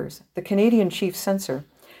 Chambers, the Canadian chief censor,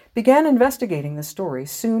 began investigating the story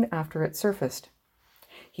soon after it surfaced.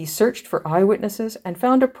 He searched for eyewitnesses and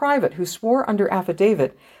found a private who swore under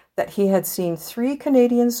affidavit that he had seen 3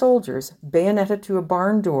 Canadian soldiers bayoneted to a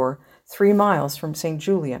barn door 3 miles from St.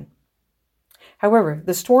 Julien. However,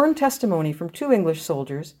 the sworn testimony from 2 English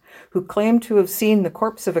soldiers, who claimed to have seen the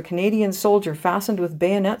corpse of a Canadian soldier fastened with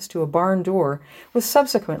bayonets to a barn door, was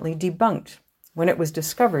subsequently debunked when it was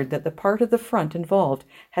discovered that the part of the front involved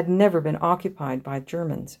had never been occupied by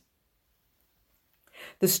Germans.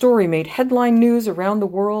 The story made headline news around the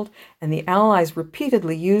world, and the Allies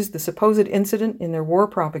repeatedly used the supposed incident in their war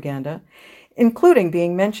propaganda, including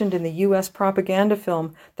being mentioned in the U.S. propaganda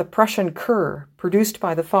film The Prussian Cur, produced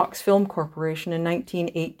by the Fox Film Corporation in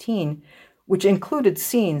 1918, which included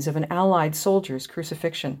scenes of an Allied soldier's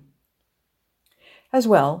crucifixion. As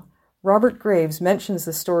well, Robert Graves mentions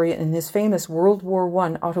the story in his famous World War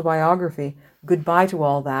I autobiography, Goodbye to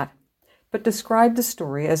All That, but described the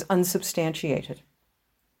story as unsubstantiated.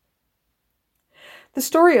 The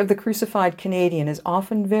story of the crucified Canadian is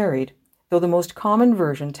often varied, though the most common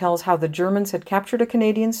version tells how the Germans had captured a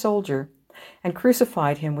Canadian soldier and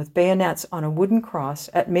crucified him with bayonets on a wooden cross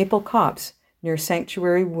at Maple Copse near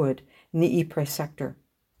Sanctuary Wood in the Ypres sector.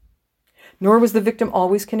 Nor was the victim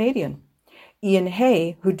always Canadian. Ian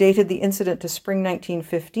Hay, who dated the incident to spring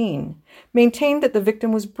 1915, maintained that the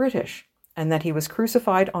victim was British and that he was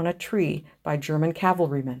crucified on a tree by German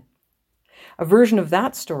cavalrymen. A version of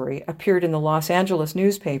that story appeared in the Los Angeles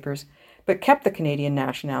newspapers, but kept the Canadian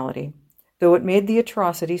nationality, though it made the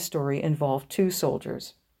atrocity story involve 2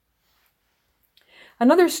 soldiers.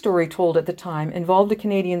 Another story told at the time involved a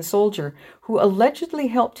Canadian soldier who allegedly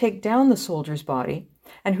helped take down the soldier's body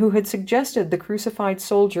and who had suggested the crucified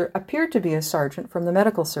soldier appeared to be a sergeant from the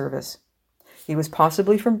medical service. He was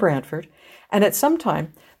possibly from Brantford, and at some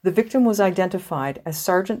time the victim was identified as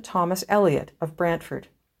Sergeant Thomas Elliott of Brantford.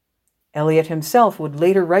 Elliott himself would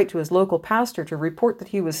later write to his local pastor to report that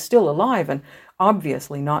he was still alive and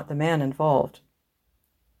obviously not the man involved.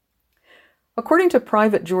 According to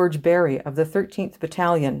Private George Barry of the 13th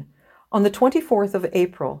Battalion, on the 24th of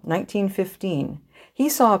April, 1915, he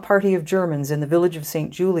saw a party of Germans in the village of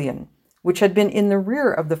St. Julien, which had been in the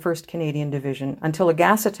rear of the 1st Canadian Division until a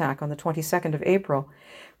gas attack on the 22nd of April,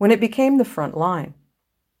 when it became the front line.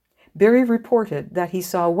 Barry reported that he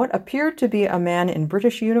saw what appeared to be a man in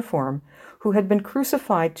British uniform who had been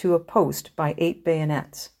crucified to a post by 8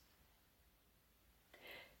 bayonets.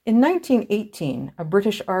 In 1918, a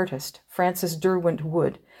British artist, Francis Derwent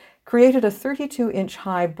Wood, created a 32-inch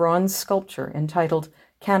high bronze sculpture entitled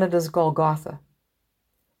Canada's Golgotha.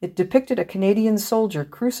 It depicted a Canadian soldier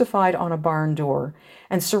crucified on a barn door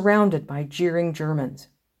and surrounded by jeering Germans.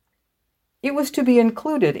 It was to be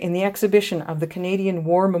included in the exhibition of the Canadian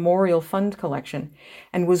War Memorial Fund collection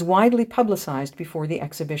and was widely publicized before the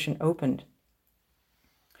exhibition opened.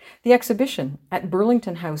 The exhibition at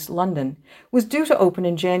Burlington House, London, was due to open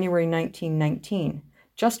in January 1919,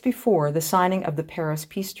 just before the signing of the Paris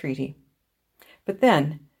Peace Treaty. But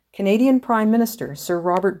then, Canadian Prime Minister Sir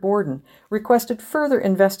Robert Borden requested further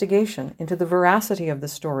investigation into the veracity of the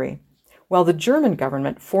story, while the German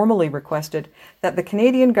government formally requested that the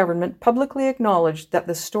Canadian government publicly acknowledge that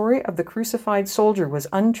the story of the crucified soldier was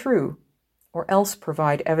untrue, or else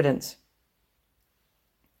provide evidence.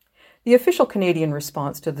 The official Canadian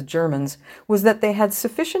response to the Germans was that they had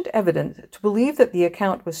sufficient evidence to believe that the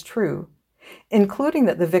account was true, including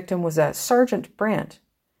that the victim was a Sergeant Brandt.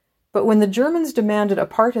 But when the Germans demanded a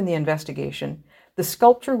part in the investigation, the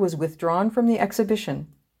sculpture was withdrawn from the exhibition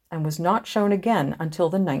and was not shown again until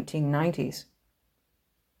the 1990s.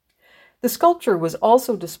 The sculpture was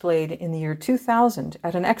also displayed in the year 2000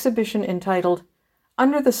 at an exhibition entitled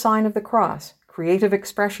Under the Sign of the Cross, Creative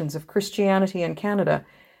Expressions of Christianity in Canada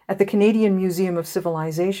at the Canadian Museum of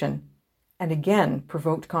Civilization, and again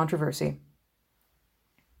provoked controversy.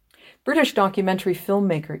 British documentary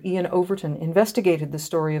filmmaker Ian Overton investigated the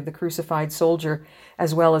story of the crucified soldier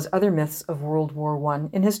as well as other myths of World War I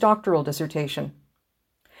in his doctoral dissertation.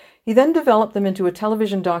 He then developed them into a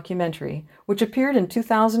television documentary, which appeared in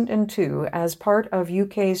 2002 as part of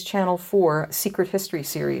UK's Channel 4 Secret History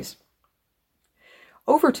series.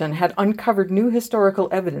 Overton had uncovered new historical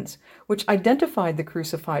evidence which identified the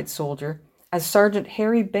crucified soldier as Sergeant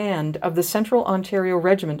Harry Band of the Central Ontario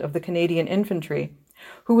Regiment of the Canadian Infantry,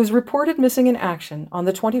 who was reported missing in action on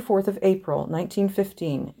the 24th of April,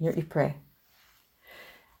 1915, near Ypres.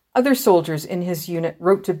 Other soldiers in his unit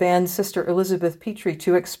wrote to Band's sister Elizabeth Petrie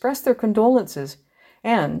to express their condolences,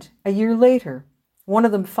 and, a year later, one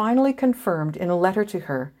of them finally confirmed in a letter to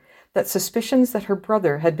her that suspicions that her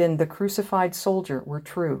brother had been the crucified soldier were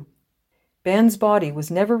true. Band's body was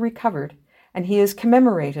never recovered, and he is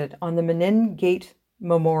commemorated on the Menin Gate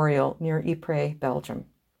Memorial near Ypres, Belgium.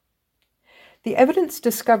 The evidence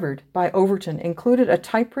discovered by Overton included a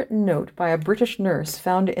typewritten note by a British nurse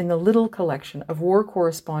found in the Liddell collection of war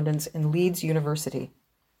correspondence in Leeds University.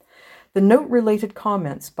 The note related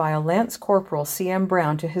comments by a Lance Corporal C.M.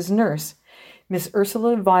 Brown to his nurse, Miss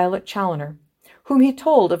Ursula Violet Challoner, whom he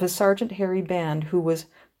told of a Sergeant Harry Band who was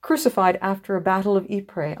crucified after a battle of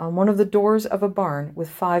Ypres on one of the doors of a barn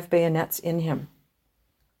with 5 bayonets in him.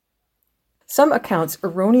 Some accounts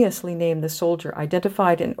erroneously name the soldier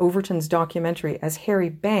identified in Overton's documentary as Harry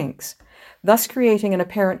Banks, thus creating an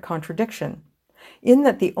apparent contradiction, in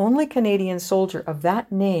that the only Canadian soldier of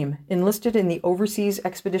that name enlisted in the Overseas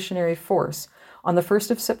Expeditionary Force on the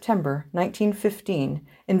 1st of September 1915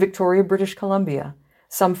 in Victoria, British Columbia,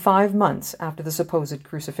 some 5 months after the supposed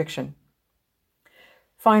crucifixion.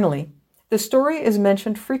 Finally, the story is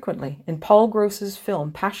mentioned frequently in Paul Gross's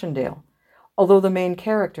film Passchendaele, although the main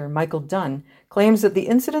character, Michael Dunn, claims that the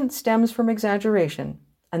incident stems from exaggeration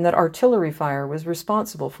and that artillery fire was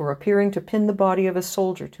responsible for appearing to pin the body of a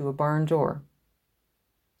soldier to a barn door.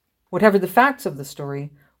 Whatever the facts of the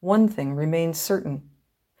story, one thing remains certain.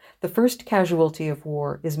 The first casualty of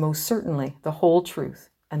war is most certainly the whole truth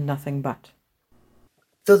and nothing but.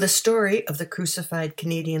 Though the story of the crucified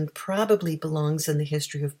Canadian probably belongs in the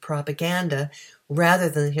history of propaganda rather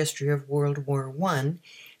than the history of World War I,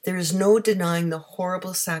 there is no denying the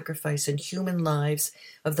horrible sacrifice in human lives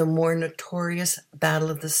of the more notorious Battle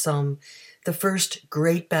of the Somme, the first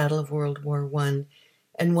great battle of World War I,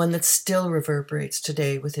 and one that still reverberates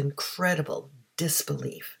today with incredible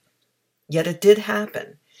disbelief. Yet it did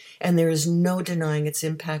happen, and there is no denying its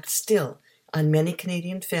impact still on many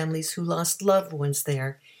Canadian families who lost loved ones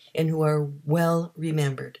there and who are well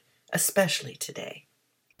remembered, especially today.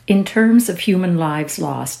 In terms of human lives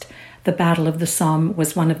lost, the Battle of the Somme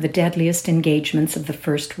was one of the deadliest engagements of the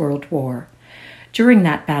First World War. During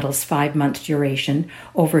that battle's 5-month duration,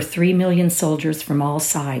 over 3 million soldiers from all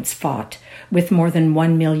sides fought, with more than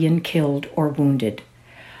 1 million killed or wounded.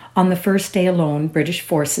 On the first day alone, British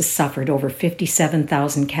forces suffered over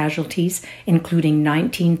 57,000 casualties, including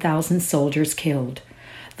 19,000 soldiers killed.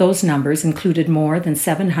 Those numbers included more than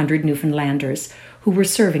 700 Newfoundlanders who were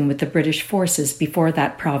serving with the British forces before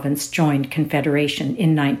that province joined Confederation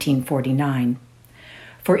in 1949.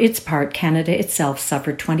 For its part, Canada itself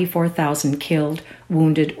suffered 24,000 killed,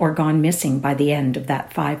 wounded, or gone missing by the end of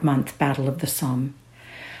that 5-month Battle of the Somme.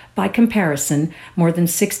 By comparison, more than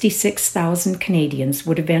 66,000 Canadians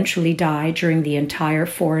would eventually die during the entire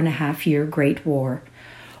 4.5-year Great War.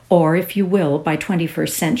 Or, if you will, by 21st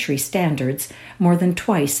century standards, more than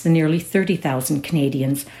twice the nearly 30,000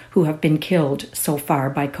 Canadians who have been killed so far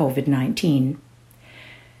by COVID-19.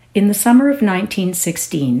 In the summer of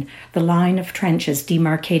 1916, the line of trenches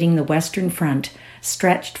demarcating the Western Front,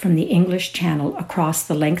 stretched from the English Channel across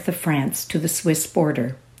the length of France to the Swiss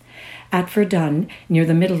border. At Verdun, near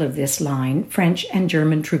the middle of this line, French and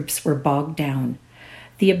German troops were bogged down.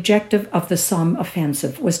 The objective of the Somme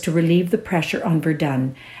offensive was to relieve the pressure on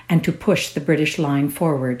Verdun and to push the British line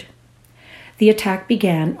forward. The attack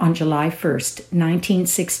began on July 1st,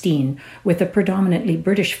 1916, with a predominantly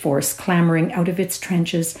British force clambering out of its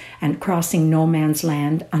trenches and crossing no man's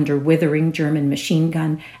land under withering German machine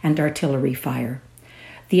gun and artillery fire.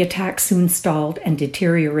 The attack soon stalled and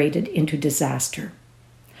deteriorated into disaster.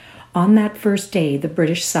 On that first day, the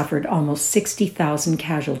British suffered almost 60,000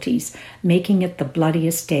 casualties, making it the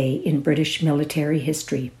bloodiest day in British military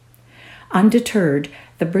history. Undeterred,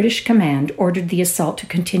 the British command ordered the assault to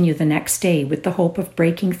continue the next day with the hope of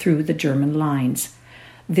breaking through the German lines.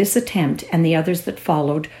 This attempt and the others that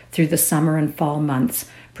followed through the summer and fall months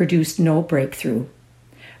produced no breakthrough.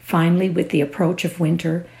 Finally, with the approach of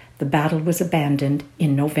winter, the battle was abandoned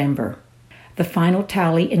in November. The final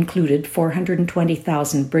tally included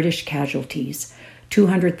 420,000 British casualties,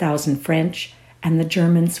 200,000 French, and the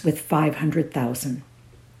Germans with 500,000.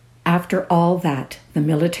 After all that, the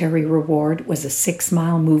military reward was a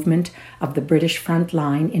 6-mile movement of the British front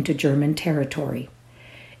line into German territory.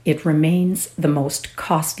 It remains the most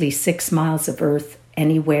costly 6 miles of earth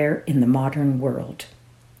anywhere in the modern world.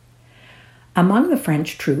 Among the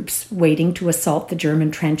French troops waiting to assault the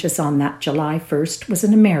German trenches on that July 1st was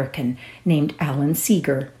an American named Alan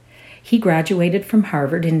Seeger. He graduated from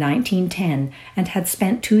Harvard in 1910 and had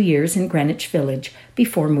spent 2 years in Greenwich Village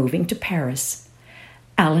before moving to Paris.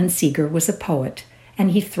 Alan Seeger was a poet,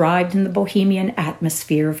 and he thrived in the bohemian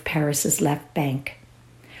atmosphere of Paris's left bank.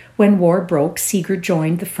 When war broke, Seeger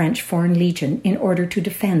joined the French Foreign Legion in order to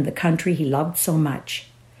defend the country he loved so much.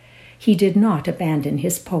 He did not abandon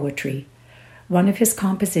his poetry. One of his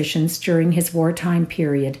compositions during his wartime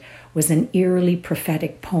period was an eerily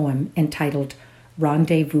prophetic poem entitled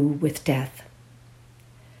Rendezvous with Death.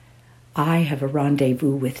 I have a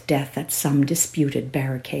rendezvous with death at some disputed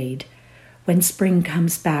barricade, when spring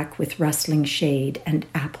comes back with rustling shade and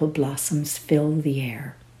apple blossoms fill the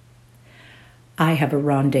air. I have a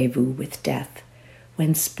rendezvous with death,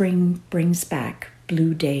 when spring brings back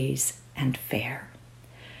blue days and fair.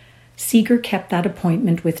 Seeger kept that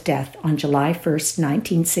appointment with death on July 1st,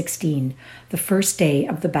 1916, the first day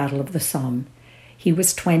of the Battle of the Somme. He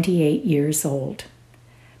was 28 years old.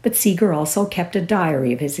 But Seeger also kept a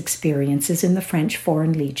diary of his experiences in the French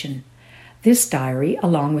Foreign Legion. This diary,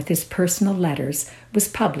 along with his personal letters, was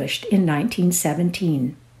published in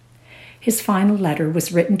 1917. His final letter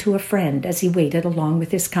was written to a friend as he waited along with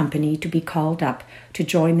his company to be called up to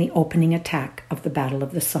join the opening attack of the Battle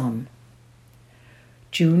of the Somme.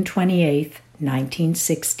 June 28,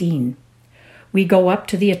 1916. We go up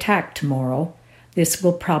to the attack tomorrow. This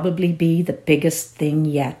will probably be the biggest thing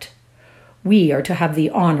yet. We are to have the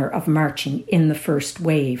honor of marching in the first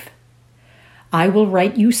wave. I will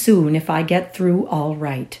write you soon if I get through all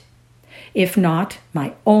right. If not,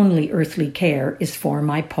 my only earthly care is for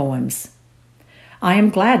my poems. I am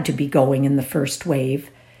glad to be going in the first wave.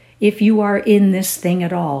 If you are in this thing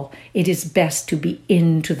at all, it is best to be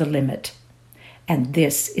in to the limit. And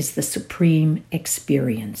this is the supreme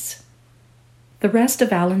experience. The rest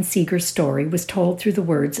of Alan Seeger's story was told through the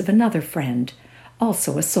words of another friend,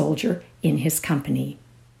 also a soldier in his company.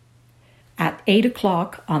 At 8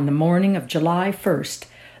 o'clock on the morning of July 1st,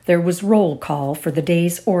 there was roll call for the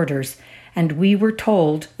day's orders, and we were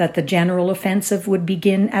told that the general offensive would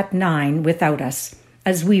begin at 9 without us,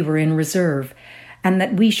 as we were in reserve, and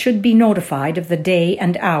that we should be notified of the day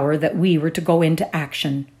and hour that we were to go into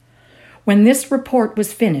action. When this report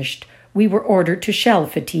was finished, we were ordered to shell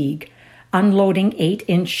fatigue, unloading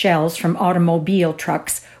 8-inch shells from automobile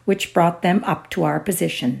trucks which brought them up to our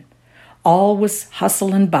position. All was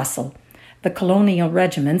hustle and bustle. The colonial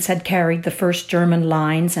regiments had carried the first German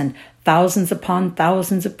lines, and thousands upon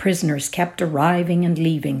thousands of prisoners kept arriving and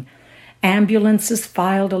leaving. Ambulances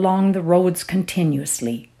filed along the roads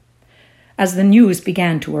continuously. As the news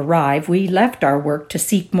began to arrive, we left our work to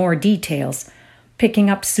seek more details, picking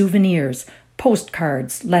up souvenirs,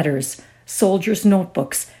 postcards, letters, soldiers'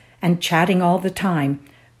 notebooks, and chatting all the time,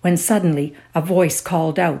 when suddenly a voice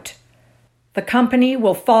called out, "The company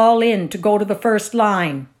will fall in to go to the first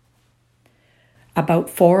line." About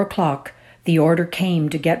 4 o'clock, the order came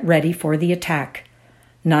to get ready for the attack.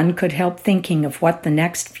 None could help thinking of what the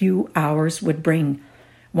next few hours would bring.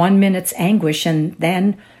 1 minute's anguish, and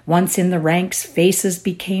then, once in the ranks, faces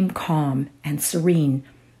became calm and serene,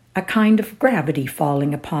 a kind of gravity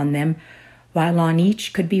falling upon them, while on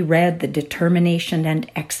each could be read the determination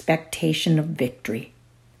and expectation of victory.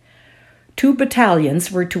 2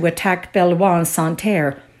 battalions were to attack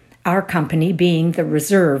Bellois-Santerre, our company being the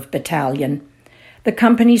reserve battalion. The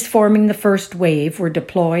companies forming the first wave were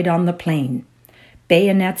deployed on the plain.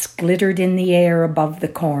 Bayonets glittered in the air above the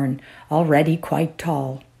corn, already quite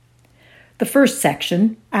tall. The first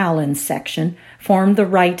section, Allen's section, formed the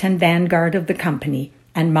right and vanguard of the company,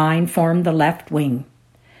 and mine formed the left wing.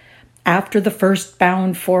 After the first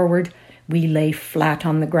bound forward, we lay flat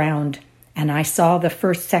on the ground, and I saw the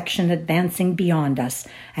first section advancing beyond us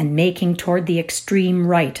and making toward the extreme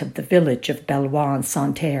right of the village of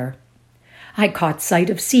Bellois-Santerre. I caught sight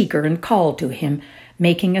of Seeger and called to him,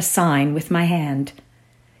 making a sign with my hand.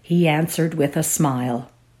 He answered with a smile.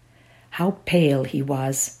 How pale he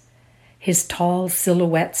was! His tall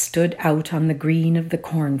silhouette stood out on the green of the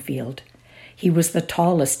cornfield. He was the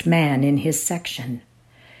tallest man in his section.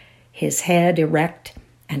 His head erect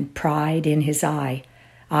and pride in his eye,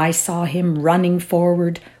 I saw him running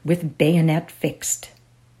forward with bayonet fixed.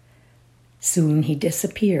 Soon he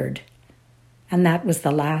disappeared, and that was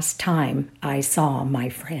the last time I saw my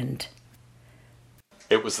friend.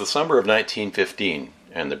 It was the summer of 1915,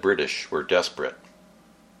 and the British were desperate.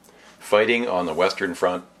 Fighting on the Western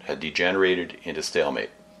Front had degenerated into stalemate.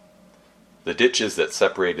 The ditches that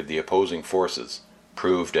separated the opposing forces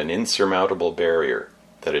proved an insurmountable barrier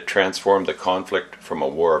that had transformed the conflict from a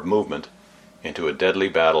war of movement into a deadly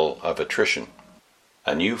battle of attrition.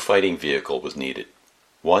 A new fighting vehicle was needed,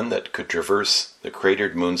 one that could traverse the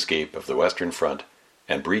cratered moonscape of the Western Front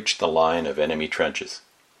and breach the line of enemy trenches.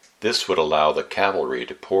 This would allow the cavalry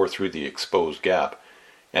to pour through the exposed gap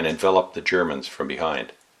and envelop the Germans from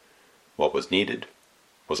behind. What was needed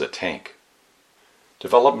was a tank.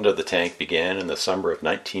 Development of the tank began in the summer of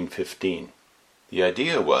 1915. The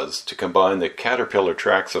idea was to combine the caterpillar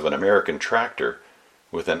tracks of an American tractor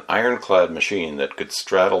with an ironclad machine that could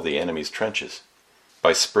straddle the enemy's trenches.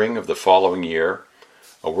 By spring of the following year,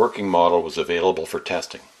 a working model was available for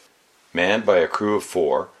testing. Manned by a crew of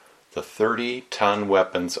 4, the 30-ton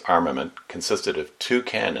weapons armament consisted of 2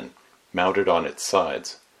 cannon mounted on its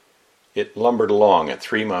sides. It lumbered along at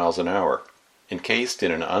 3 miles an hour. Encased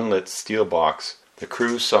in an unlit steel box, the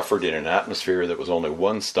crew suffered in an atmosphere that was only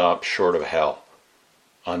one stop short of hell.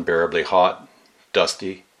 Unbearably hot,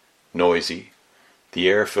 dusty, noisy, the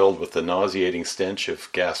air filled with the nauseating stench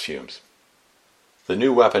of gas fumes. The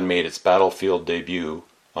new weapon made its battlefield debut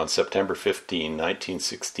on September 15,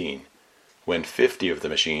 1916, when 50 of the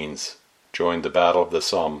machines joined the Battle of the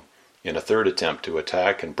Somme in a third attempt to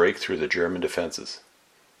attack and break through the German defenses.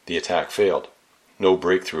 The attack failed. No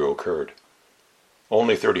breakthrough occurred.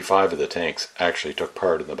 Only 35 of the tanks actually took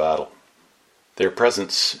part in the battle. Their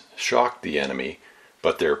presence shocked the enemy,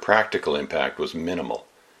 but their practical impact was minimal,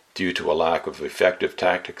 due to a lack of effective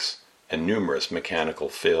tactics and numerous mechanical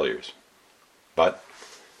failures. But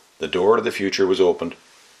the door to the future was opened,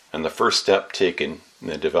 and the first step taken in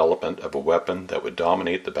the development of a weapon that would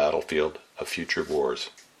dominate the battlefield of future wars.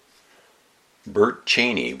 Bert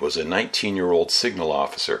Cheney was a 19-year-old signal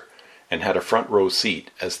officer and had a front row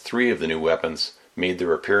seat as 3 of the new weapons made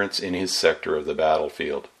their appearance in his sector of the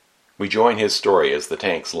battlefield. We join his story as the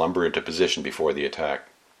tanks lumber into position before the attack.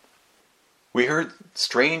 We heard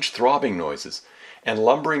strange throbbing noises, and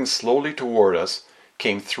lumbering slowly toward us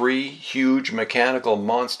came 3 huge mechanical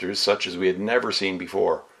monsters such as we had never seen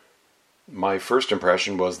before. My first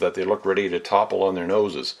impression was that they looked ready to topple on their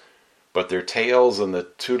noses, but their tails and the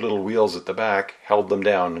 2 little wheels at the back held them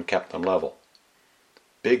down and kept them level.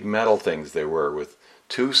 Big metal things they were, with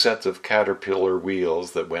 2 sets of caterpillar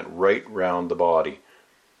wheels that went right round the body.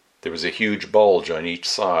 There was a huge bulge on each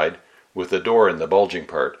side, with a door in the bulging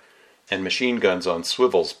part, and machine guns on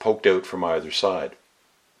swivels poked out from either side.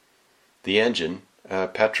 The engine, a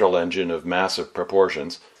petrol engine of massive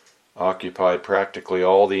proportions, occupied practically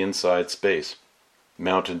all the inside space.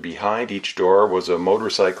 Mounted behind each door was a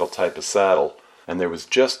motorcycle type of saddle, and there was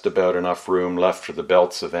just about enough room left for the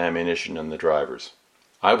belts of ammunition and the drivers.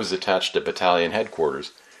 I was attached to battalion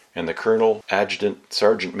headquarters, and the colonel, adjutant,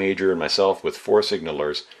 sergeant major, and myself with 4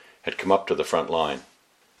 signalers had come up to the front line.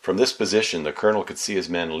 From this position, the colonel could see his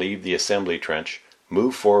men leave the assembly trench,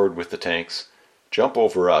 move forward with the tanks, jump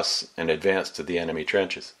over us, and advance to the enemy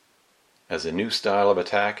trenches. As a new style of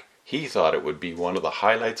attack, he thought it would be one of the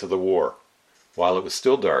highlights of the war. While it was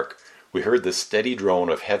still dark, we heard the steady drone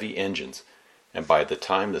of heavy engines, and by the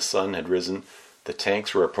time the sun had risen, the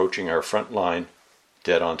tanks were approaching our front line,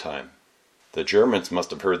 dead on time. The Germans must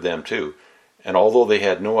have heard them too, and although they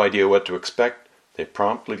had no idea what to expect, they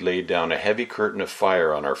promptly laid down a heavy curtain of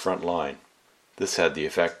fire on our front line. This had the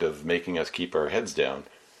effect of making us keep our heads down,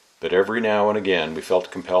 but every now and again we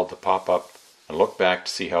felt compelled to pop up and look back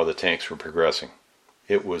to see how the tanks were progressing.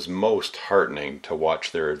 It was most heartening to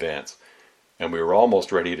watch their advance, and we were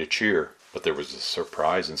almost ready to cheer, but there was a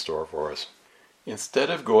surprise in store for us. Instead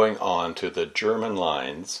of going on to the German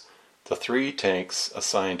lines, the 3 tanks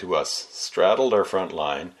assigned to us straddled our front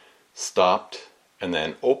line, stopped, and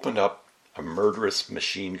then opened up a murderous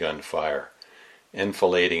machine gun fire,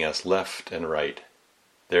 enfilading us left and right.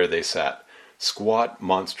 There they sat, squat,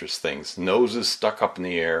 monstrous things, noses stuck up in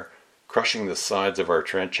the air, crushing the sides of our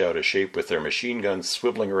trench out of shape with their machine guns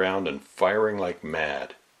swiveling around and firing like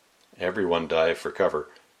mad. Everyone dived for cover,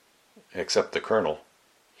 except the colonel.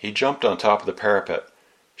 He jumped on top of the parapet,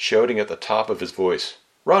 shouting at the top of his voice,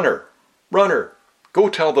 "Runner! Runner! Go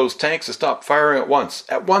tell those tanks to stop firing at once!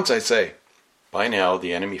 At once, I say!" By now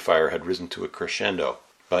the enemy fire had risen to a crescendo,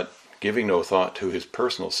 but giving no thought to his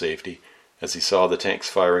personal safety, as he saw the tanks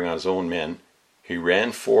firing on his own men, he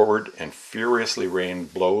ran forward and furiously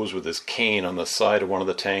rained blows with his cane on the side of one of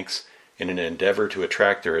the tanks in an endeavor to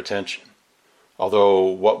attract their attention. Although,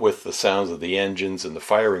 what with the sounds of the engines and the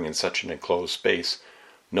firing in such an enclosed space,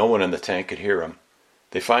 no one in the tank could hear him.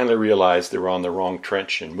 They finally realized they were on the wrong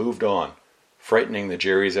trench and moved on, frightening the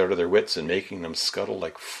Jerries out of their wits and making them scuttle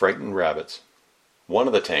like frightened rabbits. One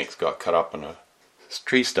of the tanks got cut up on a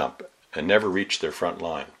tree stump and never reached their front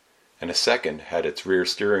line, and a second had its rear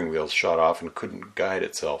steering wheels shot off and couldn't guide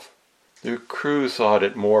itself. The crew thought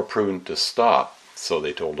it more prudent to stop, so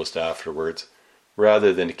they told us afterwards,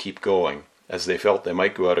 rather than to keep going, as they felt they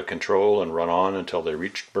might go out of control and run on until they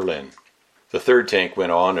reached Berlin. The 3rd tank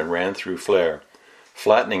went on and ran through Flers,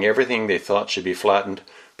 flattening everything they thought should be flattened,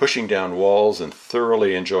 pushing down walls and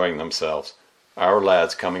thoroughly enjoying themselves, our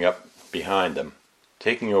lads coming up behind them,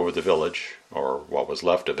 taking over the village, or what was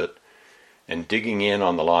left of it, and digging in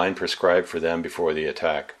on the line prescribed for them before the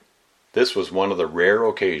attack. This was one of the rare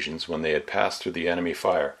occasions when they had passed through the enemy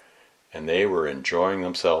fire, and they were enjoying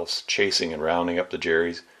themselves, chasing and rounding up the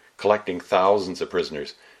Jerries, collecting thousands of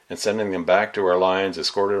prisoners, and sending them back to our lines,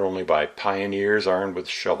 escorted only by pioneers armed with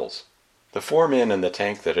shovels. The 4 men in the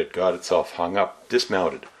tank that had got itself hung up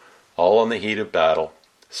dismounted, all in the heat of battle,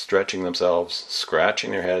 stretching themselves,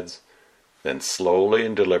 scratching their heads, then slowly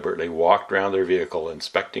and deliberately walked round their vehicle,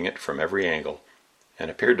 inspecting it from every angle, and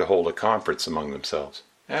appeared to hold a conference among themselves.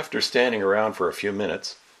 After standing around for a few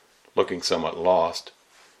minutes, looking somewhat lost,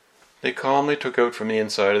 they calmly took out from the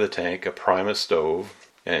inside of the tank a Primus stove,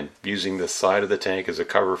 and, using the side of the tank as a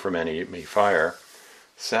cover from enemy fire,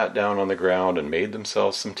 sat down on the ground and made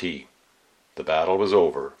themselves some tea. The battle was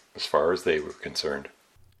over, as far as they were concerned.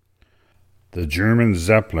 The German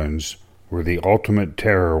Zeppelins were the ultimate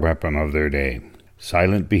terror weapon of their day,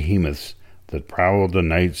 silent behemoths that prowled the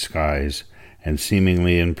night skies and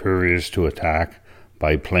seemingly impervious to attack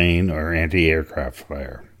by plane or anti-aircraft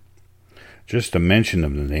fire. Just a mention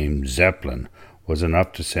of the name Zeppelin was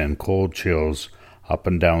enough to send cold chills up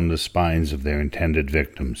and down the spines of their intended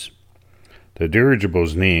victims. The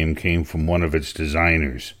dirigible's name came from one of its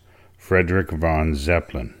designers, Frederick von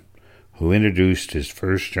Zeppelin, who introduced his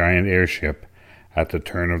first giant airship at the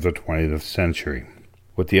turn of the 20th century.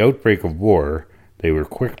 With the outbreak of war, they were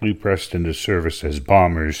quickly pressed into service as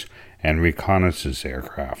bombers and reconnaissance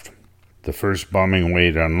aircraft. The first bombing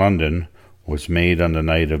raid on London was made on the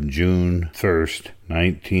night of June 1st,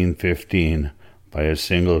 1915, by a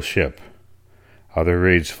single ship. Other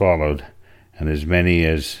raids followed, and as many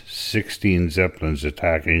as 16 Zeppelins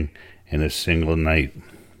attacking in a single night.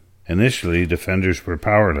 Initially, defenders were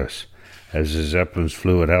powerless, as the Zeppelins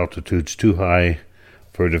flew at altitudes too high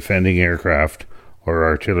for defending aircraft or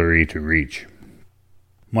artillery to reach.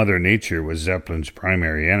 Mother Nature was Zeppelin's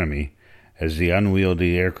primary enemy, as the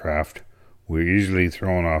unwieldy aircraft were easily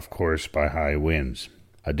thrown off course by high winds.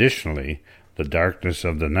 Additionally, the darkness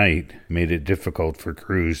of the night made it difficult for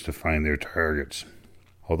crews to find their targets.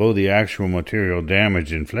 Although the actual material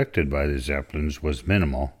damage inflicted by the Zeppelins was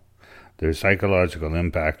minimal, their psychological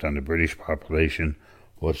impact on the British population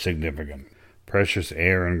was significant. Precious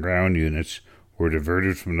air and ground units were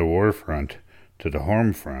diverted from the war front to the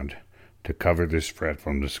home front to cover this threat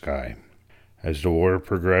from the sky. As the war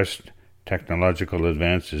progressed, technological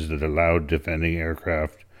advances that allowed defending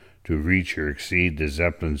aircraft to reach or exceed the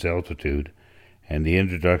Zeppelin's altitude and the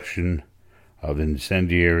introduction of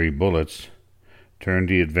incendiary bullets turned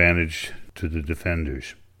the advantage to the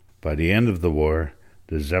defenders. By the end of the war,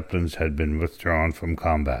 the Zeppelins had been withdrawn from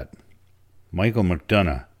combat. Michael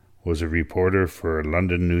McDonough was a reporter for a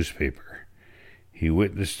London newspaper. He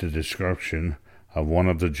witnessed the destruction of one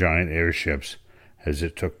of the giant airships as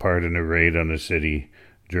it took part in a raid on the city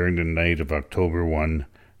during the night of October 1,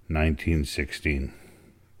 1916.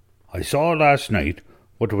 "I saw last night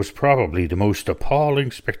what was probably the most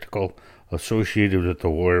appalling spectacle associated with the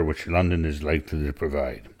war which London is likely to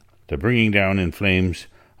provide. The bringing down in flames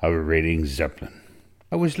of a raiding Zeppelin.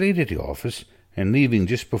 I was late at the office and leaving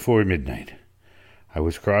just before midnight. I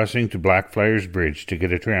was crossing to Blackfriars Bridge to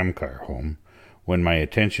get a tramcar home when my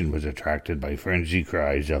attention was attracted by frenzied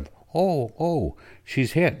cries of, "Oh, oh,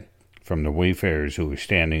 she's hit," from the wayfarers who were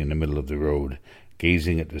standing in the middle of the road,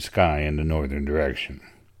 gazing at the sky in the northern direction.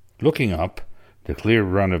 Looking up the clear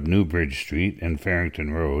run of Newbridge Street and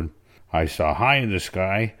Farrington Road, I saw high in the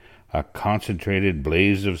sky a concentrated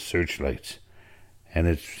blaze of searchlights, and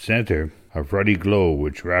its center a ruddy glow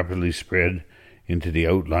which rapidly spread into the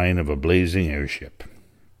outline of a blazing airship.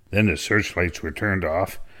 Then the searchlights were turned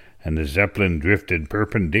off, and the Zeppelin drifted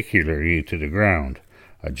perpendicularly to the ground,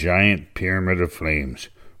 a giant pyramid of flames,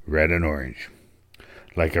 red and orange,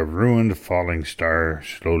 like a ruined falling star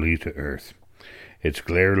slowly to earth. Its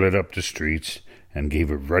glare lit up the streets and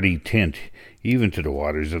gave a ruddy tint even to the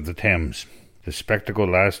waters of the Thames. The spectacle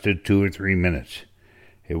lasted 2 or 3 minutes.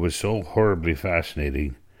 It was so horribly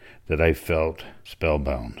fascinating that I felt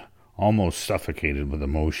spellbound, almost suffocated with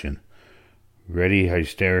emotion, ready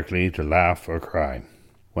hysterically to laugh or cry.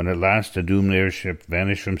 When at last the doomed airship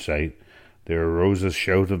vanished from sight, there arose a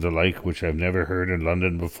shout of the like which I've never heard in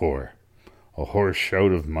London before, a hoarse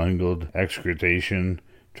shout of mingled execration,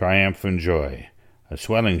 triumph, and joy, a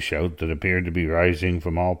swelling shout that appeared to be rising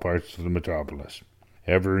from all parts of the metropolis,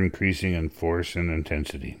 ever increasing in force and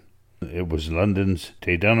intensity. It was London's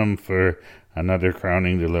Te Deum for another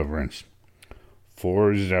crowning deliverance.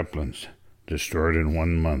 4 Zeppelins destroyed in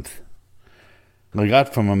 1 month. I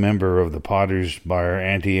got from a member of the Potter's Bar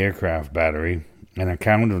anti-aircraft battery an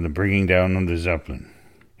account of the bringing down of the Zeppelin.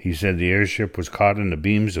 He said the airship was caught in the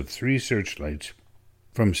beams of 3 searchlights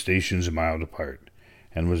from stations a mile apart,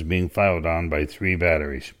 and was being fired on by 3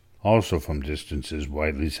 batteries, also from distances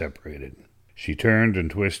widely separated. She turned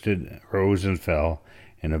and twisted, rose and fell,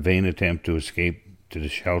 in a vain attempt to escape to the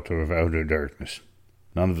shelter of outer darkness.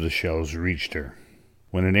 None of the shells reached her.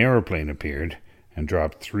 When an aeroplane appeared and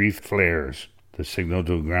dropped 3 flares, the signal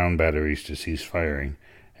to ground batteries to cease firing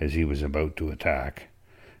as he was about to attack,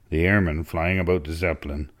 the airmen flying about the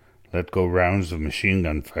Zeppelin let go rounds of machine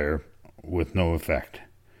gun fire with no effect,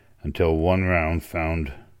 until 1 round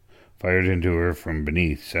fired into her from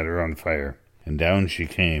beneath set her on fire, and down she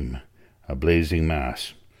came, a blazing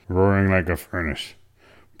mass, roaring like a furnace,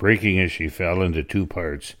 breaking as she fell into 2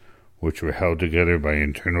 parts, which were held together by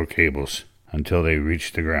internal cables until they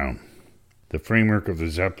reached the ground. The framework of the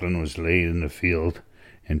Zeppelin was laid in the field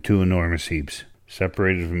in 2 enormous heaps,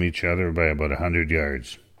 separated from each other by about 100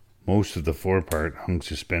 yards. Most of the forepart hung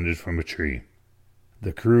suspended from a tree.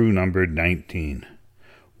 The crew numbered 19.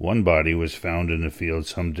 1 body was found in the field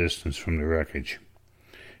some distance from the wreckage.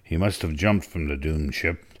 He must have jumped from the doomed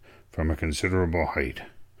ship from a considerable height.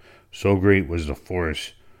 So great was the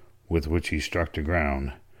force with which he struck the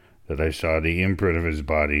ground that I saw the imprint of his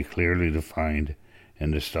body clearly defined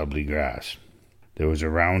in the stubbly grass. There was a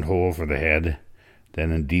round hole for the head,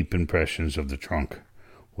 then in deep impressions of the trunk,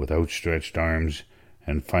 with outstretched arms,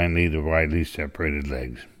 and finally the widely separated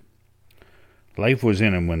legs. Life was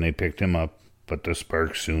in him when they picked him up, but the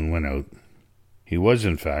sparks soon went out. He was,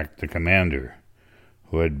 in fact, the commander,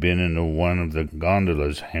 who had been in one of the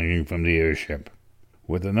gondolas hanging from the airship.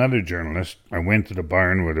 With another journalist, I went to the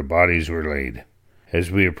barn where the bodies were laid. As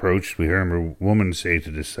we approached, we heard a woman say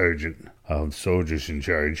to the sergeant of soldiers in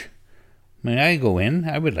charge, "May I go in?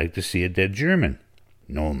 I would like to see a dead German."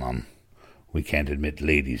 "No, mum. We can't admit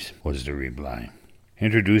ladies," was the reply.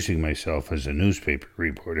 Introducing myself as a newspaper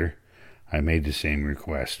reporter, I made the same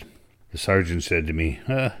request. The sergeant said to me,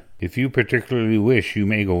 "If you particularly wish, you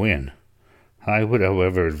may go in. I would,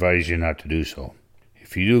 however, advise you not to do so.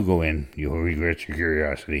 If you do go in, you will regret your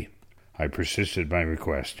curiosity." I persisted my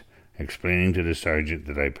request, explaining to the sergeant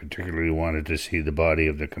that I particularly wanted to see the body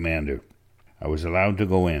of the commander. I was allowed to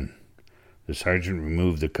go in. The sergeant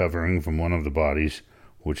removed the covering from one of the bodies,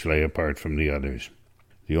 which lay apart from the others.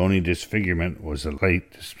 The only disfigurement was a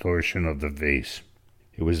light distortion of the face.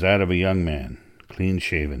 It was that of a young man,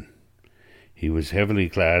 clean-shaven. He was heavily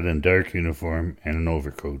clad in dark uniform and an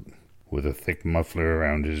overcoat, with a thick muffler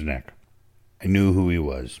around his neck. I knew who he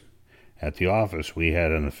was. At the office we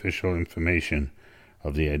had an official information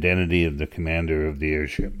of the identity of the commander of the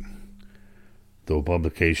airship, though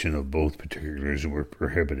publication of both particulars were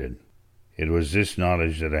prohibited. It was this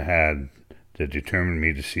knowledge that I had that determined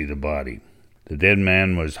me to see the body. The dead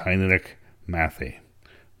man was Heinrich Maffei,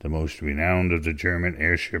 the most renowned of the German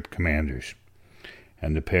airship commanders,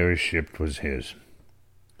 and the Paris ship was his.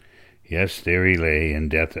 Yes, there he lay in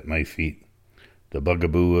death at my feet, the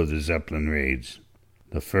bugaboo of the Zeppelin raids,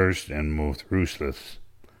 the first and most ruthless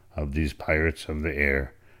of these pirates of the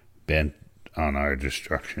air bent on our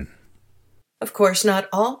destruction. Of course, not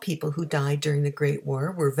all people who died during the Great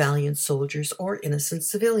War were valiant soldiers or innocent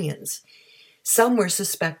civilians. Some were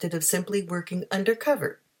suspected of simply working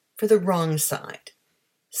undercover for the wrong side.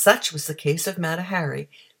 Such was the case of Mata Hari,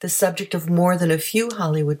 the subject of more than a few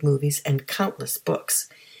Hollywood movies and countless books.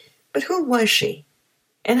 But who was she?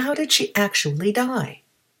 And how did she actually die?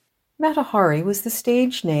 Mata Hari was the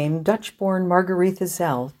stage name Dutch-born Margaretha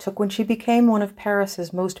Zell took when she became one of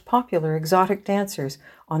Paris's most popular exotic dancers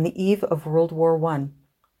on the eve of World War I.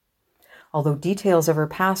 Although details of her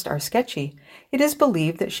past are sketchy, it is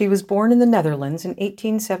believed that she was born in the Netherlands in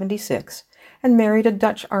 1876 and married a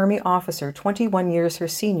Dutch army officer 21 years her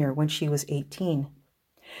senior when she was 18.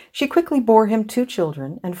 She quickly bore him 2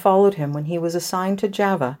 children and followed him when he was assigned to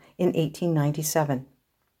Java in 1897.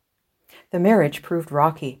 The marriage proved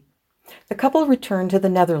rocky. The couple returned to the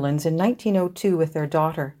Netherlands in 1902 with their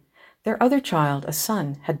daughter. Their other child, a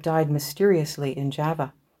son, had died mysteriously in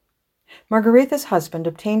Java. Margaretha's husband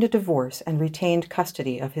obtained a divorce and retained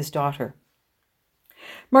custody of his daughter.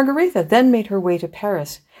 Margaretha then made her way to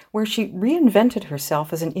Paris, where she reinvented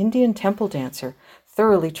herself as an Indian temple dancer,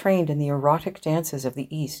 thoroughly trained in the erotic dances of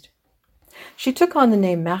the East. She took on the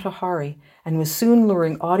name Mata Hari and was soon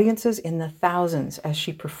luring audiences in the thousands as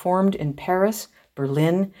she performed in Paris,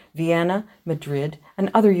 Berlin, Vienna, Madrid,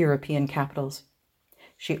 and other European capitals.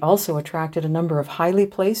 She also attracted a number of highly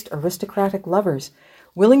placed aristocratic lovers,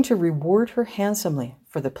 willing to reward her handsomely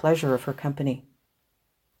for the pleasure of her company.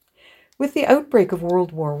 With the outbreak of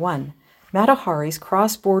World War I, Mata Hari's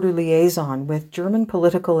cross-border liaison with German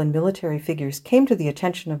political and military figures came to the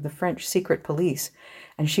attention of the French secret police,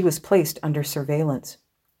 and she was placed under surveillance.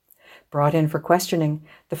 Brought in for questioning,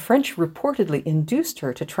 the French reportedly induced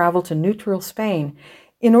her to travel to neutral Spain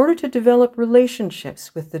in order to develop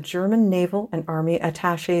relationships with the German naval and army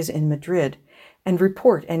attachés in Madrid and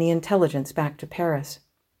report any intelligence back to Paris.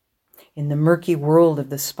 In the murky world of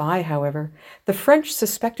the spy, however, the French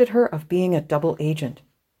suspected her of being a double agent.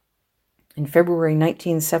 In February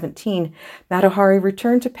 1917, Mata Hari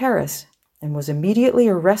returned to Paris and was immediately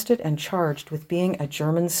arrested and charged with being a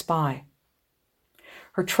German spy.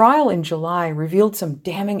 Her trial in July revealed some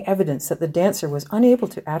damning evidence that the dancer was unable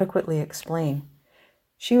to adequately explain.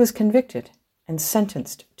 She was convicted and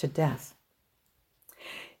sentenced to death.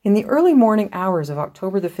 In the early morning hours of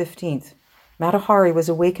October the 15th, Mata Hari was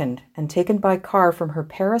awakened and taken by car from her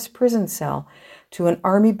Paris prison cell to an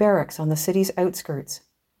army barracks on the city's outskirts,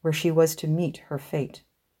 where she was to meet her fate.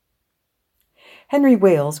 Henry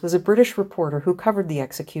Wales was a British reporter who covered the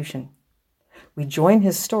execution. We join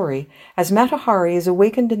his story as Mata Hari is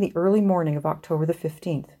awakened in the early morning of October the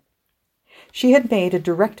 15th. She had made a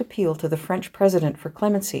direct appeal to the French president for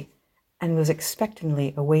clemency and was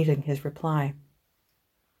expectantly awaiting his reply.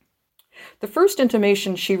 The first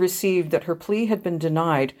intimation she received that her plea had been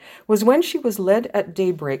denied was when she was led at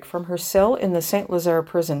daybreak from her cell in the Saint-Lazare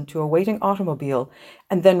prison to a waiting automobile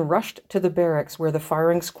and then rushed to the barracks where the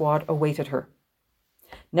firing squad awaited her.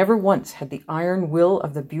 Never once had the iron will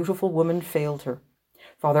of the beautiful woman failed her.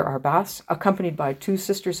 Father Arbas, accompanied by 2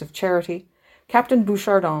 Sisters of Charity, Captain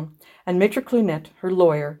Bouchardon, and Maître Clunet, her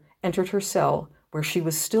lawyer, entered her cell, where she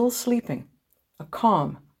was still sleeping. A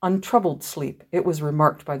calm, untroubled sleep, it was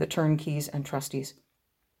remarked by the turnkeys and trustees.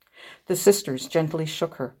 The sisters gently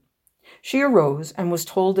shook her. She arose and was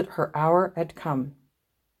told that her hour had come.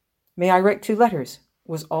 "May I write 2 letters?"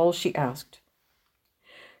 was all she asked.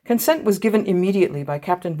 Consent was given immediately by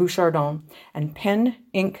Captain Bouchardon, and pen,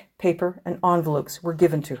 ink, paper, and envelopes were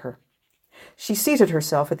given to her. She seated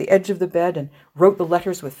herself at the edge of the bed and wrote the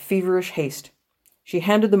letters with feverish haste. She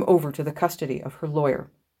handed them over to the custody of her lawyer.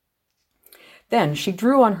 Then she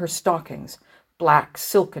drew on her stockings, black,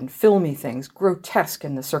 silken, filmy things, grotesque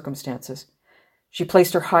in the circumstances. She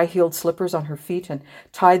placed her high-heeled slippers on her feet and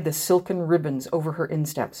tied the silken ribbons over her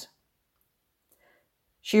insteps.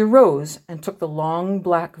 She arose and took the long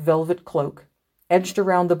black velvet cloak, edged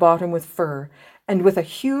around the bottom with fur, and with a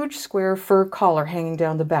huge square fur collar hanging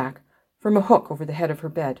down the back, from a hook over the head of her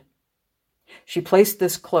bed. She placed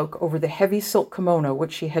this cloak over the heavy silk kimono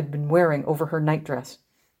which she had been wearing over her nightdress.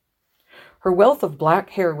 Her wealth of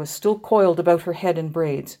black hair was still coiled about her head in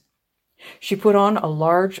braids. She put on a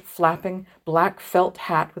large, flapping, black felt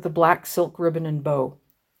hat with a black silk ribbon and bow.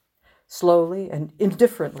 Slowly and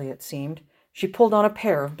indifferently, it seemed, she pulled on a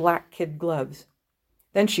pair of black kid gloves.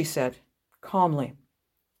 Then she said, calmly,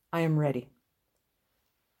 "I am ready."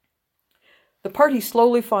 The party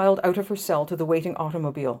slowly filed out of her cell to the waiting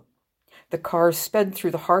automobile. The car sped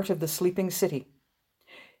through the heart of the sleeping city.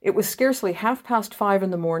 It was scarcely 5:30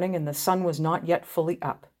 in the morning, and the sun was not yet fully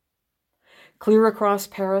up. Clear across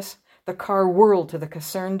Paris, the car whirled to the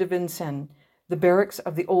Caserne de Vincennes, the barracks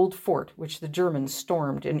of the old fort which the Germans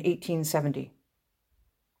stormed in 1870.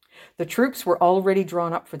 The troops were already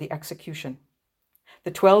drawn up for the execution.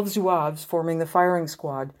 The 12 Zouaves forming the firing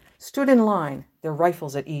squad stood in line, their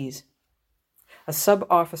rifles at ease. A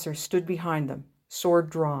sub-officer stood behind them,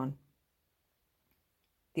 sword drawn.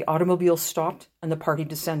 The automobile stopped and the party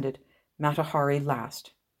descended, Mata Hari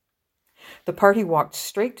last. The party walked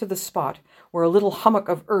straight to the spot where a little hummock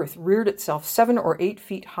of earth reared itself 7 or 8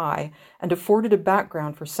 feet high and afforded a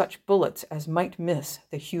background for such bullets as might miss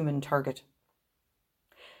the human target.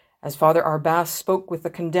 As Father Arbas spoke with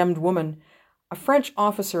the condemned woman, a French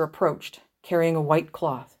officer approached, carrying a white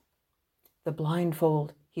cloth. "The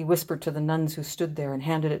blindfold," he whispered to the nuns who stood there and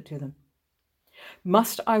handed it to them.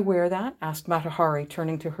 "Must I wear that?" asked Mata Hari,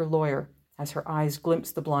 turning to her lawyer, as her eyes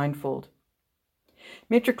glimpsed the blindfold.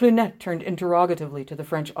 Maître Clunet turned interrogatively to the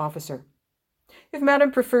French officer. "If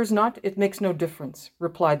Madame prefers not, it makes no difference,"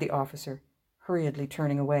 replied the officer, hurriedly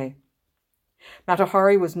turning away. Mata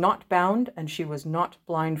Hari was not bound, and she was not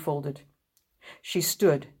blindfolded. She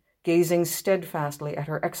stood, gazing steadfastly at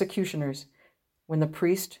her executioners, when the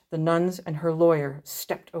priest, the nuns, and her lawyer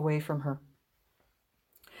stepped away from her.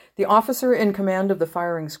 The officer in command of the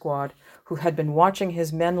firing squad, who had been watching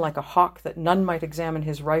his men like a hawk that none might examine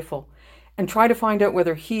his rifle, and try to find out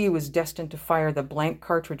whether he was destined to fire the blank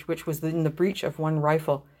cartridge which was in the breech of one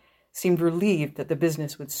rifle, seemed relieved that the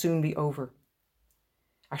business would soon be over.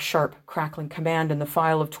 A sharp, crackling command in the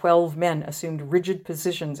file of 12 men assumed rigid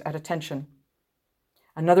positions at attention.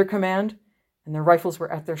 Another command, and their rifles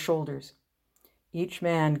were at their shoulders. Each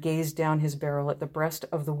man gazed down his barrel at the breast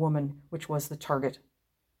of the woman which was the target.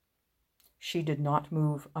 She did not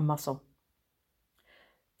move a muscle.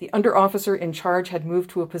 The under-officer in charge had moved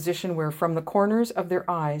to a position where from the corners of their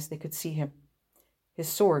eyes they could see him. His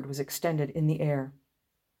sword was extended in the air.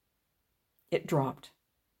 It dropped.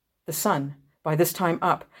 The sun, by this time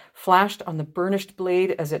up, flashed on the burnished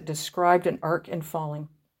blade as it described an arc in falling.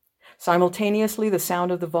 Simultaneously, the sound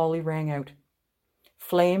of the volley rang out.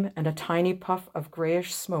 Flame and a tiny puff of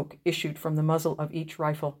grayish smoke issued from the muzzle of each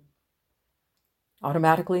rifle.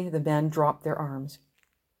 Automatically, the men dropped their arms.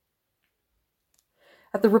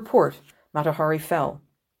 At the report, Mata Hari fell.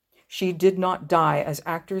 She did not die as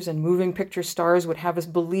actors and moving picture stars would have us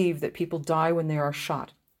believe that people die when they are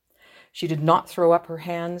shot. She did not throw up her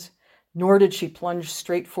hands, nor did she plunge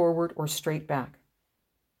straight forward or straight back.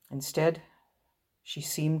 Instead, she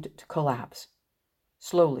seemed to collapse.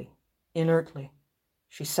 Slowly, inertly,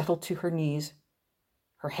 she settled to her knees,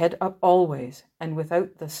 her head up always, and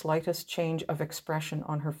without the slightest change of expression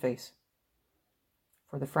on her face.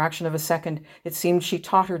 For the fraction of a second, it seemed she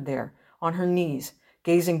tottered there, on her knees,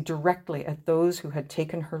 gazing directly at those who had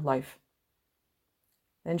taken her life.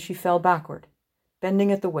 Then she fell backward,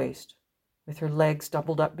 bending at the waist, with her legs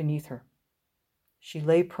doubled up beneath her. She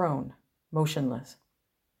lay prone, motionless,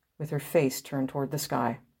 with her face turned toward the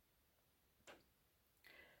sky.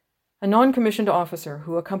 A non-commissioned officer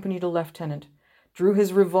who accompanied a lieutenant drew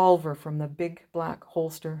his revolver from the big black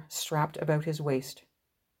holster strapped about his waist.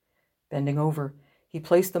 Bending over, he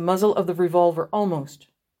placed the muzzle of the revolver almost,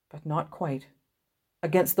 but not quite,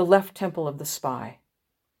 against the left temple of the spy.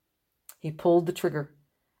 He pulled the trigger,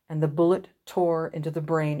 and the bullet tore into the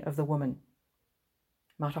brain of the woman.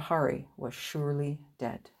 Mata Hari was surely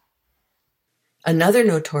dead. Another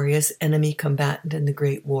notorious enemy combatant in the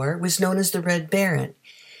Great War was known as the Red Baron,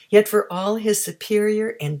 yet for all his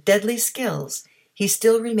superior and deadly skills, he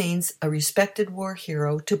still remains a respected war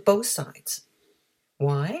hero to both sides.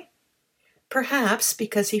 Why? Perhaps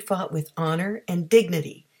because he fought with honor and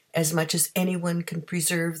dignity as much as anyone can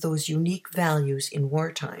preserve those unique values in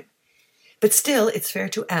wartime. But still, it's fair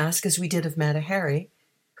to ask, as we did of Mata Hari,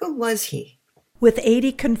 who was he? With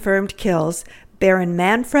 80 confirmed kills, Baron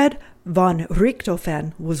Manfred von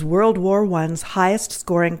Richthofen was World War I's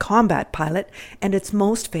highest-scoring combat pilot and its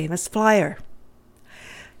most famous flyer.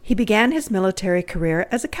 He began his military career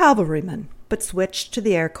as a cavalryman, but switched to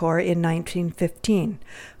the Air Corps in 1915,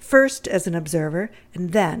 first as an observer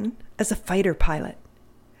and then as a fighter pilot.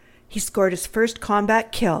 He scored his first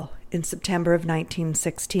combat kill in September of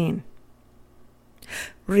 1916.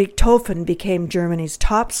 Richthofen became Germany's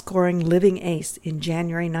top-scoring living ace in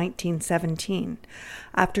January 1917,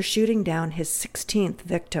 after shooting down his 16th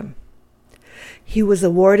victim. He was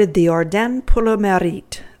awarded the Ordre pour le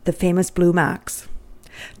Mérite, the famous Blue Max,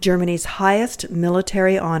 Germany's highest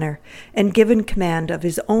military honor, and given command of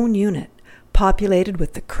his own unit, populated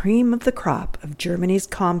with the cream of the crop of Germany's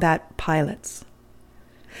combat pilots.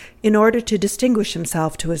 In order to distinguish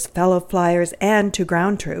himself to his fellow flyers and to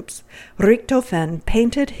ground troops, Richtofen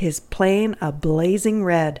painted his plane a blazing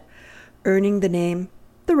red, earning the name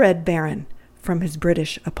the Red Baron from his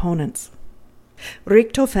British opponents.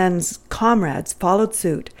 Richtofen's comrades followed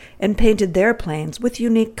suit and painted their planes with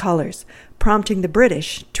unique colors, prompting the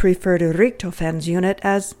British to refer to Richtofen's unit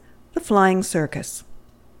as the Flying Circus.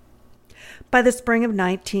 By the spring of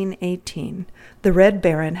 1918, the Red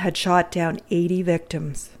Baron had shot down 80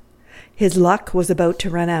 victims. His luck was about to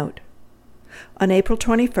run out. On April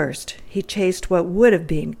 21st, he chased what would have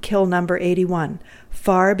been kill number 81,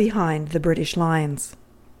 far behind the British lines.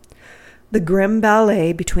 The grim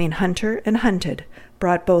ballet between hunter and hunted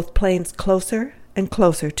brought both planes closer and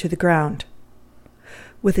closer to the ground.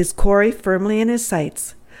 With his quarry firmly in his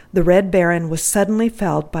sights, the Red Baron was suddenly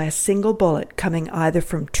felled by a single bullet coming either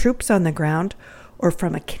from troops on the ground or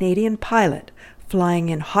from a Canadian pilot flying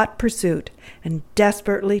in hot pursuit and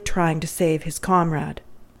desperately trying to save his comrade.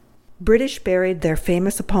 British buried their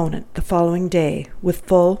famous opponent the following day with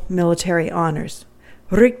full military honors.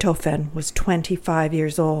 Richtofen was 25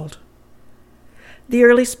 years old. The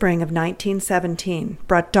early spring of 1917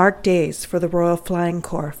 brought dark days for the Royal Flying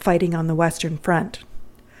Corps fighting on the Western Front.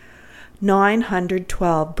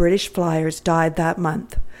 912 British flyers died that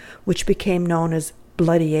month, which became known as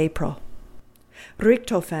Bloody April.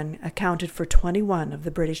 Richtofen accounted for 21 of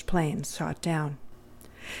the British planes shot down,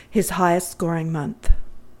 his highest-scoring month.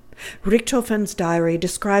 Richtofen's diary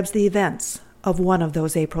describes the events of one of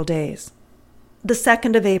those April days. The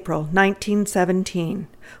 2nd of April, 1917,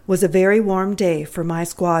 was a very warm day for my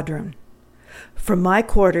squadron. From my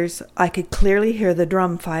quarters, I could clearly hear the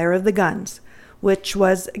drum fire of the guns, which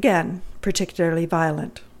was, again, particularly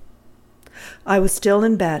violent. I was still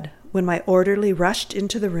in bed when my orderly rushed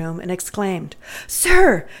into the room and exclaimed,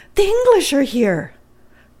 "Sir, the English are here!"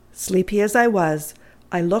 Sleepy as I was,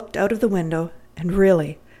 I looked out of the window, and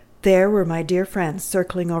really, there were my dear friends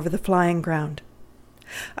circling over the flying ground.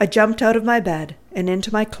 I jumped out of my bed and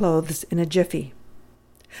into my clothes in a jiffy.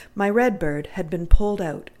 My Redbird had been pulled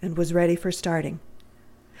out and was ready for starting.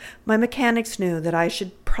 My mechanics knew that I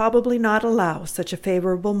should probably not allow such a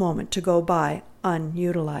favorable moment to go by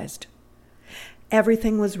unutilized.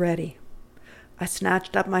 Everything was ready. I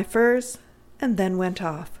snatched up my furs and then went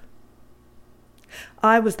off.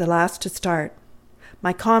 I was the last to start.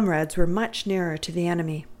 My comrades were much nearer to the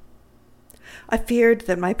enemy. I feared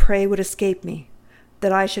that my prey would escape me,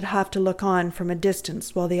 that I should have to look on from a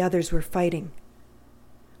distance while the others were fighting.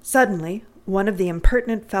 Suddenly, one of the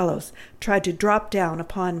impertinent fellows tried to drop down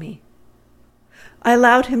upon me. I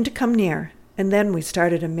allowed him to come near, and then we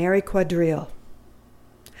started a merry quadrille.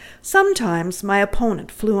 Sometimes my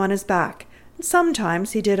opponent flew on his back, and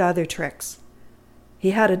sometimes he did other tricks.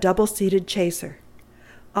 He had a double-seated chaser.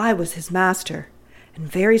 I was his master,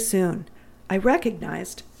 and very soon I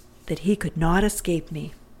recognized that he could not escape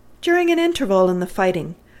me. During an interval in the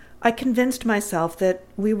fighting, I convinced myself that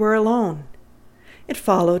we were alone. It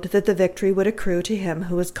followed that the victory would accrue to him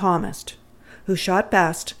who was calmest, who shot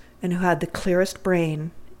best, and who had the clearest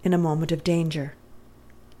brain in a moment of danger.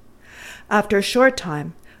 After a short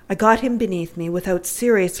time, I got him beneath me without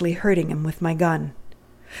seriously hurting him with my gun.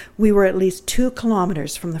 We were at least 2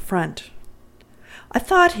 kilometers from the front. I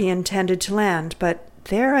thought he intended to land, but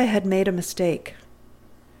there I had made a mistake.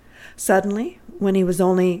 Suddenly, when he was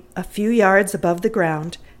only a few yards above the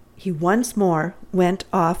ground, he once more went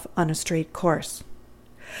off on a straight course.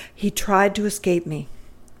 He tried to escape me.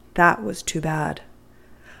 That was too bad.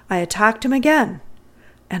 I attacked him again,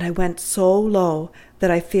 and I went so low that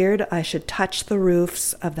I feared I should touch the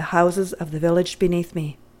roofs of the houses of the village beneath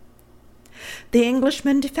me. The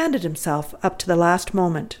Englishman defended himself up to the last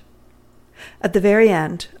moment. At the very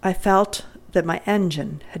end, I felt that my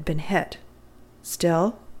engine had been hit.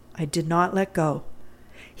 Still, I did not let go.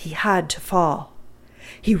 He had to fall.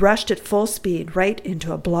 He rushed at full speed right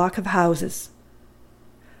into a block of houses.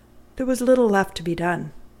 There was little left to be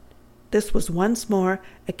done. This was once more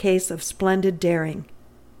a case of splendid daring.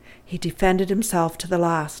 He defended himself to the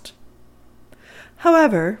last.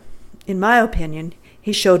 However, in my opinion,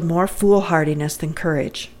 he showed more foolhardiness than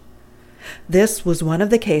courage. This was one of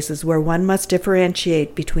the cases where one must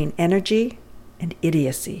differentiate between energy and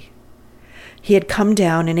idiocy. He had come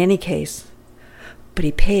down in any case, but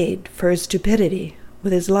he paid for his stupidity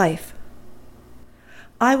with his life.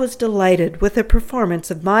 I was delighted with the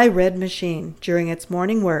performance of my red machine during its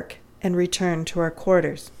morning work and returned to our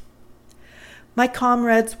quarters. My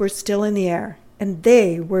comrades were still in the air, and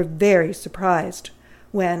they were very surprised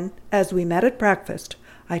when, as we met at breakfast,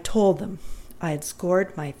 I told them I had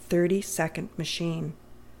scored my 32nd machine.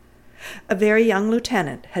 A very young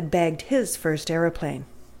lieutenant had bagged his first aeroplane.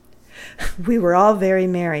 We were all very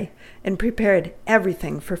merry and prepared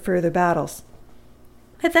everything for further battles.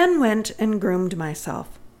 I then went and groomed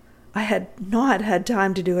myself. I had not had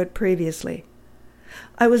time to do it previously.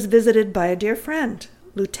 I was visited by a dear friend,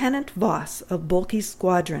 Lieutenant Voss of Bulky's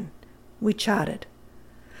squadron. We chatted.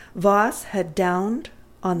 Voss had downed,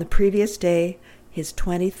 on the previous day, his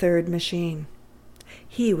 23rd machine.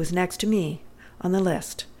 He was next to me on the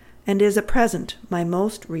list, and is at present my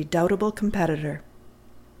most redoubtable competitor.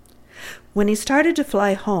 When he started to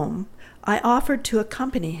fly home, I offered to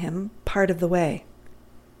accompany him part of the way.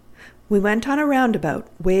 We went on a roundabout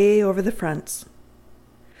way over the fronts.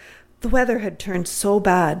 The weather had turned so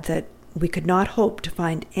bad that we could not hope to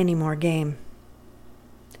find any more game.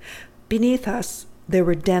 Beneath us there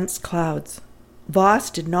were dense clouds. Voss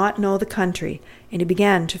did not know the country, and he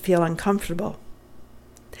began to feel uncomfortable.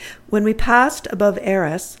 When we passed above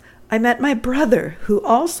Arras, I met my brother, who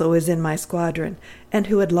also is in my squadron, and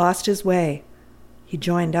who had lost his way. He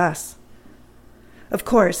joined us. Of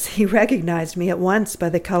course, he recognized me at once by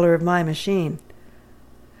the color of my machine.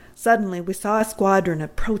 Suddenly, we saw a squadron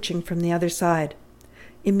approaching from the other side.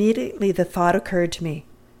 Immediately the thought occurred to me,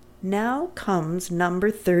 now comes number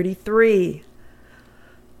 33.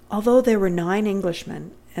 Although there were 9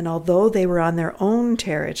 Englishmen, and although they were on their own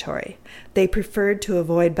territory, they preferred to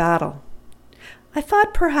avoid battle. I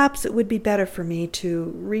thought perhaps it would be better for me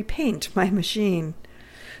to repaint my machine.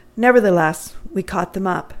 Nevertheless, we caught them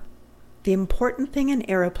up. The important thing in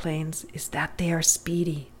aeroplanes is that they are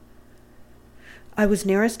speedy. I was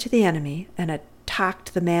nearest to the enemy and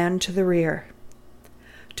attacked the man to the rear.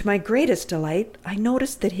 To my greatest delight, I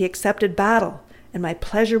noticed that he accepted battle, and my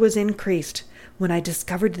pleasure was increased when I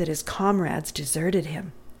discovered that his comrades deserted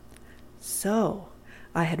him. So,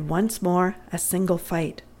 I had once more a single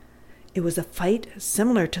fight. It was a fight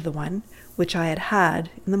similar to the one which I had had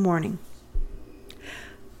in the morning.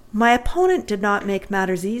 My opponent did not make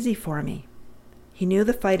matters easy for me. He knew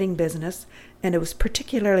the fighting business, and it was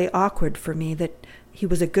particularly awkward for me that he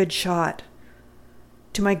was a good shot.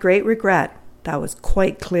 To my great regret, that was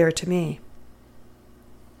quite clear to me.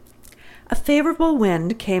 A favorable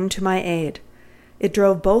wind came to my aid. It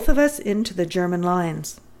drove both of us into the German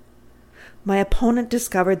lines. My opponent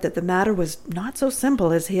discovered that the matter was not so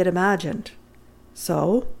simple as he had imagined.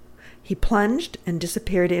 So, he plunged and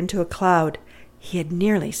disappeared into a cloud. He had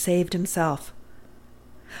nearly saved himself.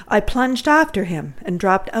 I plunged after him and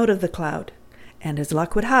dropped out of the cloud, and as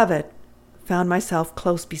luck would have it, found myself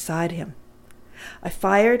close beside him. I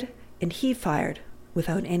fired, and he fired,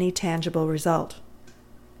 without any tangible result.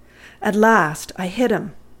 At last, I hit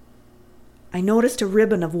him. I noticed a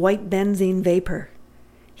ribbon of white benzene vapor.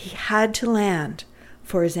 He had to land,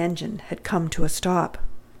 for his engine had come to a stop.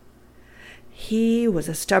 He was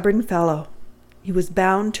a stubborn fellow. He was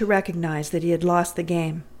bound to recognize that he had lost the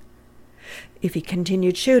game. If he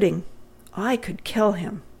continued shooting, I could kill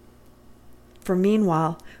him. For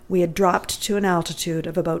meanwhile, we had dropped to an altitude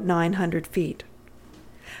of about 900 feet.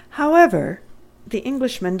 However, the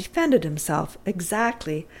Englishman defended himself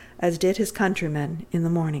exactly as did his countrymen in the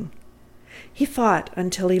morning. He fought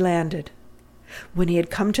until he landed. When he had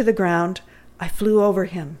come to the ground, I flew over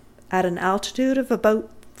him at an altitude of about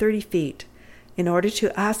 30 feet in order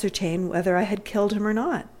to ascertain whether I had killed him or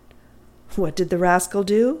not. What did the rascal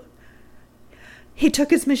do? He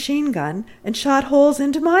took his machine gun and shot holes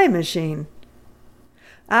into my machine.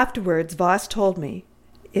 Afterwards, Voss told me,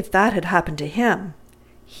 if that had happened to him,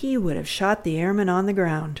 he would have shot the airman on the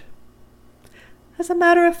ground. As a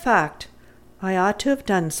matter of fact, I ought to have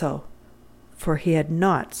done so, for he had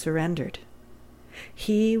not surrendered.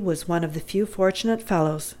 He was one of the few fortunate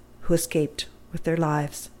fellows who escaped with their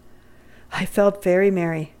lives. I felt very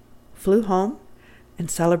merry, flew home, and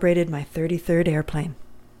celebrated my 33rd airplane.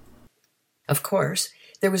 Of course,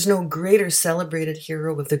 there was no greater celebrated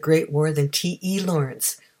hero of the Great War than T.E.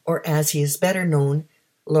 Lawrence, or as he is better known,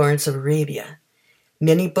 Lawrence of Arabia.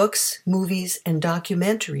 Many books, movies, and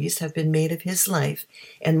documentaries have been made of his life,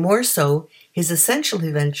 and more so, his essential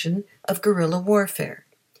invention of guerrilla warfare.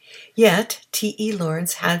 Yet, T.E.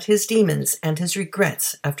 Lawrence had his demons and his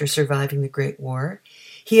regrets after surviving the Great War.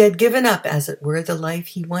 He had given up, as it were, the life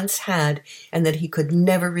he once had and that he could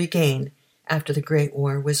never regain after the Great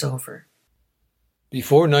War was over.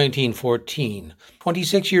 Before 1914,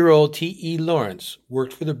 26-year-old T.E. Lawrence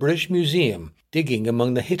worked for the British Museum, digging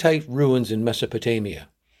among the Hittite ruins in Mesopotamia.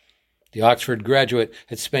 The Oxford graduate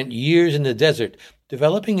had spent years in the desert,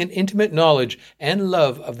 developing an intimate knowledge and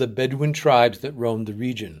love of the Bedouin tribes that roamed the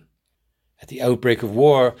region. At the outbreak of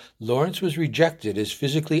war, Lawrence was rejected as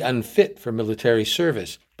physically unfit for military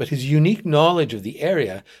service, but his unique knowledge of the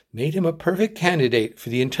area made him a perfect candidate for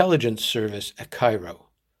the intelligence service at Cairo.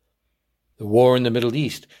 The war in the Middle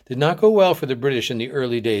East did not go well for the British in the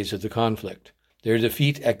early days of the conflict. Their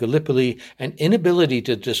defeat at Gallipoli and inability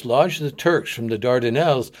to dislodge the Turks from the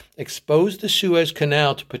Dardanelles exposed the Suez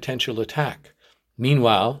Canal to potential attack.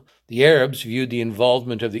 Meanwhile, the Arabs viewed the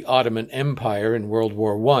involvement of the Ottoman Empire in World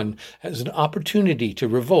War I as an opportunity to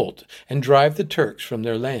revolt and drive the Turks from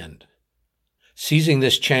their land. Seizing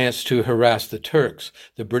this chance to harass the Turks,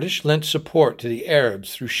 the British lent support to the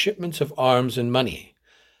Arabs through shipments of arms and money.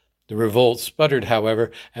 The revolt sputtered,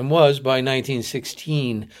 however, and was, by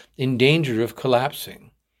 1916, in danger of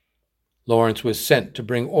collapsing. Lawrence was sent to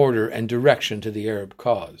bring order and direction to the Arab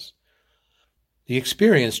cause. The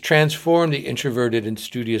experience transformed the introverted and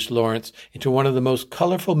studious Lawrence into one of the most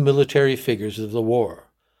colorful military figures of the war.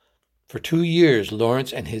 For 2 years,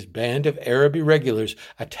 Lawrence and his band of Arab irregulars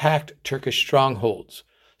attacked Turkish strongholds,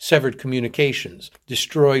 severed communications,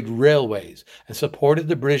 destroyed railways, and supported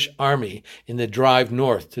the British Army in the drive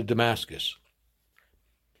north to Damascus.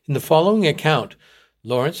 In the following account,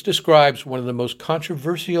 Lawrence describes one of the most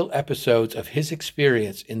controversial episodes of his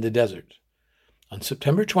experience in the desert. On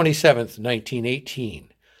September 27, 1918,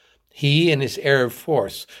 he and his Arab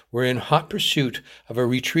force were in hot pursuit of a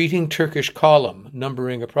retreating Turkish column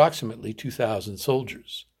numbering approximately 2,000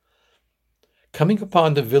 soldiers. Coming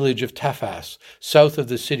upon the village of Tafas, south of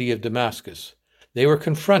the city of Damascus, they were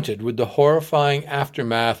confronted with the horrifying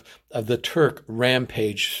aftermath of the Turk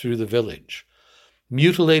rampage through the village.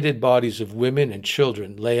 Mutilated bodies of women and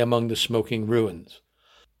children lay among the smoking ruins.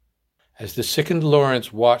 As the sickened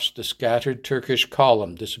Lawrence watched the scattered Turkish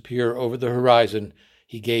column disappear over the horizon,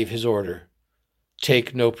 he gave his order: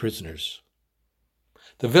 "Take no prisoners."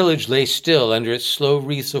 The village lay still under its slow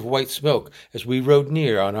wreaths of white smoke as we rode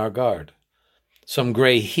near on our guard. Some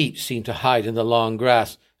grey heat seemed to hide in the long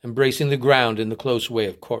grass, embracing the ground in the close way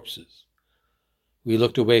of corpses. We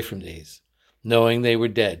looked away from these, knowing they were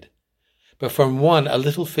dead, but from one a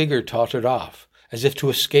little figure tottered off, as if to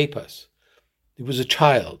escape us. It was a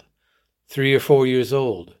child, 3 or 4 years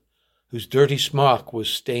old, whose dirty smock was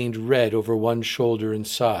stained red over one shoulder and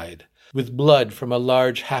side, with blood from a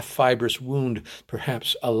large half-fibrous wound,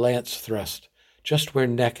 perhaps a lance thrust, just where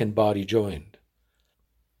neck and body joined.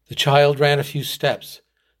 The child ran a few steps,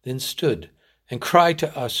 then stood and cried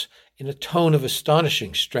to us in a tone of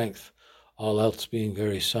astonishing strength, all else being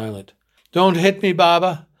very silent, "Don't hit me,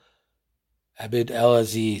 Baba!" Abd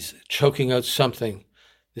el-Aziz, choking out something,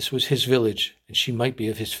 this was his village, and she might be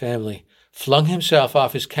of his family, flung himself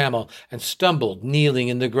off his camel and stumbled, kneeling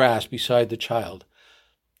in the grass beside the child.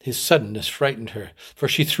 His suddenness frightened her, for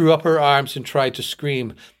she threw up her arms and tried to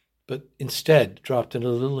scream, but instead dropped in a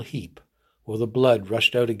little heap, while the blood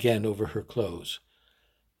rushed out again over her clothes.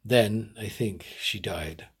 Then, I think, she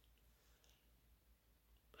died.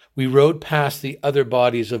 We rode past the other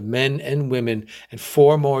bodies of men and women and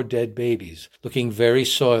 4 more dead babies, looking very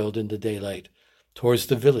soiled in the daylight, towards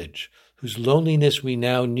the village, whose loneliness we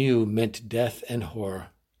now knew meant death and horror.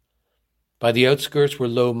 By the outskirts were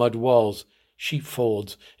low mud walls,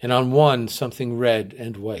 sheepfolds, and on one something red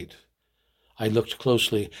and white. I looked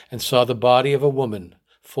closely and saw the body of a woman,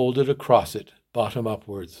 folded across it, bottom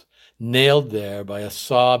upwards, nailed there by a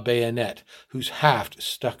saw bayonet whose haft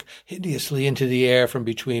stuck hideously into the air from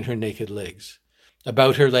between her naked legs.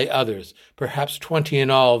 About her lay others, perhaps 20 in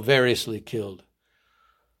all, variously killed.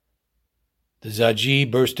 The Zaji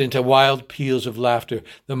burst into wild peals of laughter,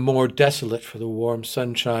 the more desolate for the warm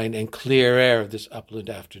sunshine and clear air of this upland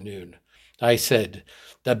afternoon. I said,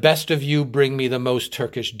 "The best of you bring me the most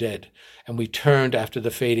Turkish dead," and we turned after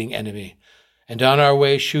the fading enemy, and on our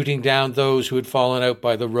way shooting down those who had fallen out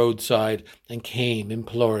by the roadside and came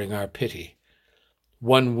imploring our pity.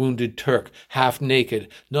 One wounded Turk, half naked,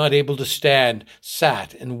 not able to stand,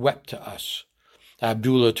 sat and wept to us.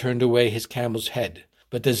 Abdullah turned away his camel's head,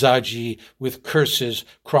 but the Zaji, with curses,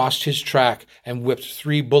 crossed his track and whipped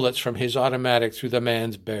 3 bullets from his automatic through the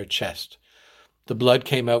man's bare chest. The blood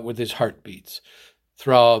came out with his heartbeats.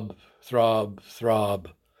 Throb, throb, throb,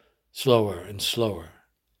 slower and slower.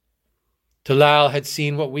 Talal had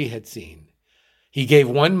seen what we had seen. He gave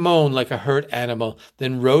one moan like a hurt animal,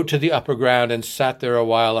 then rode to the upper ground and sat there a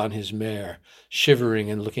while on his mare, shivering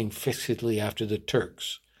and looking fixedly after the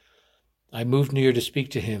Turks. I moved near to speak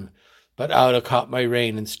to him, but Auda caught my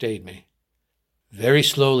rein and stayed me. Very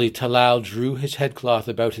slowly Talal drew his headcloth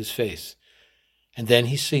about his face, and then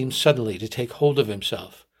he seemed suddenly to take hold of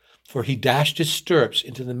himself, for he dashed his stirrups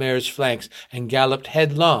into the mare's flanks and galloped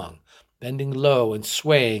headlong, bending low and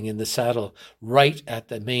swaying in the saddle, right at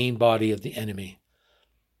the main body of the enemy.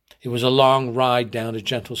 It was a long ride down a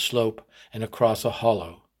gentle slope and across a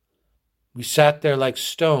hollow. We sat there like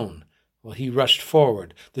stone, while he rushed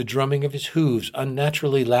forward, the drumming of his hooves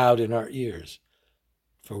unnaturally loud in our ears.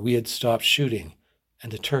 For we had stopped shooting,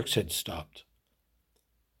 and the Turks had stopped.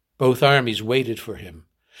 Both armies waited for him,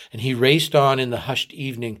 and he raced on in the hushed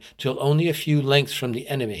evening till only a few lengths from the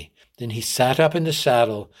enemy. Then he sat up in the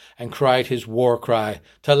saddle and cried his war cry,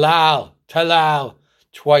 "Talal! Talal!"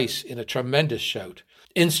 twice in a tremendous shout.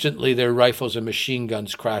 Instantly their rifles and machine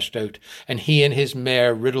guns crashed out, and he and his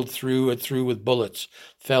mare, riddled through and through with bullets,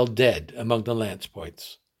 fell dead among the lance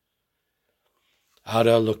points.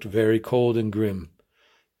 Ada looked very cold and grim.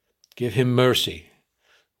 "Give him mercy.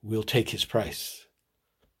 We'll take his price."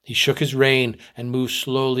 He shook his rein and moved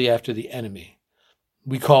slowly after the enemy.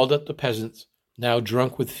 We called up the peasants, now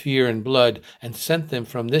drunk with fear and blood, and sent them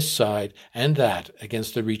from this side and that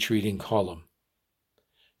against the retreating column.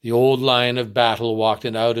 The old lion of battle walked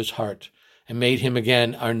in Auda's heart and made him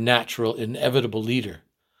again our natural, inevitable leader.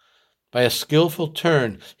 By a skillful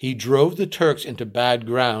turn, he drove the Turks into bad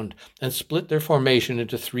ground and split their formation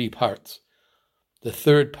into 3 parts. The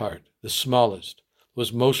third part, the smallest,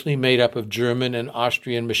 was mostly made up of German and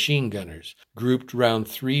Austrian machine gunners, grouped round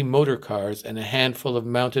 3 motor cars and a handful of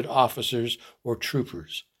mounted officers or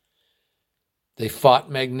troopers. They fought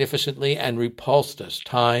magnificently and repulsed us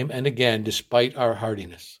time and again despite our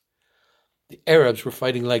hardiness. The Arabs were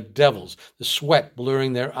fighting like devils, the sweat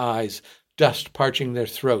blurring their eyes, dust parching their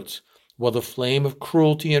throats, while the flame of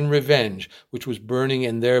cruelty and revenge which was burning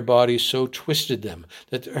in their bodies so twisted them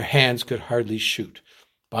that their hands could hardly shoot.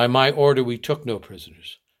 By my order we took no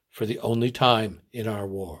prisoners, for the only time in our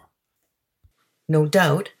war. No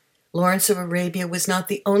doubt, Lawrence of Arabia was not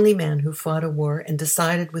the only man who fought a war and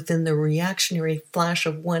decided within the reactionary flash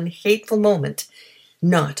of one hateful moment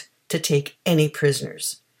not to take any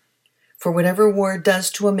prisoners. For whatever war does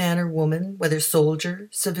to a man or woman, whether soldier,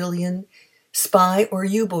 civilian, spy, or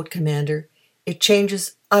U-boat commander, it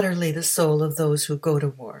changes utterly the soul of those who go to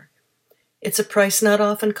war. It's a price not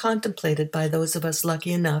often contemplated by those of us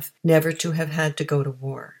lucky enough never to have had to go to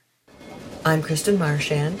war. I'm Kristen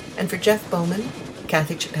Marchand, and for Jeff Bowman,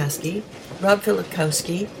 Kathy Czapesky, Rob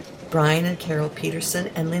Filikowski, Brian and Carol Peterson,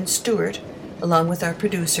 and Lynn Stewart, along with our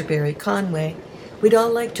producer Barry Conway, we'd all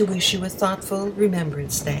like to wish you a thoughtful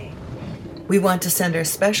Remembrance Day. We want to send our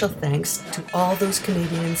special thanks to all those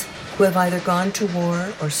Canadians who have either gone to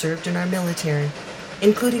war or served in our military,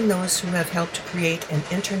 including those who have helped to create an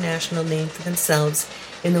international name for themselves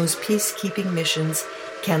in those peacekeeping missions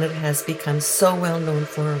Canada has become so well known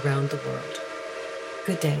for around the world.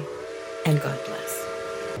 Good day, and God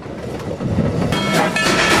bless.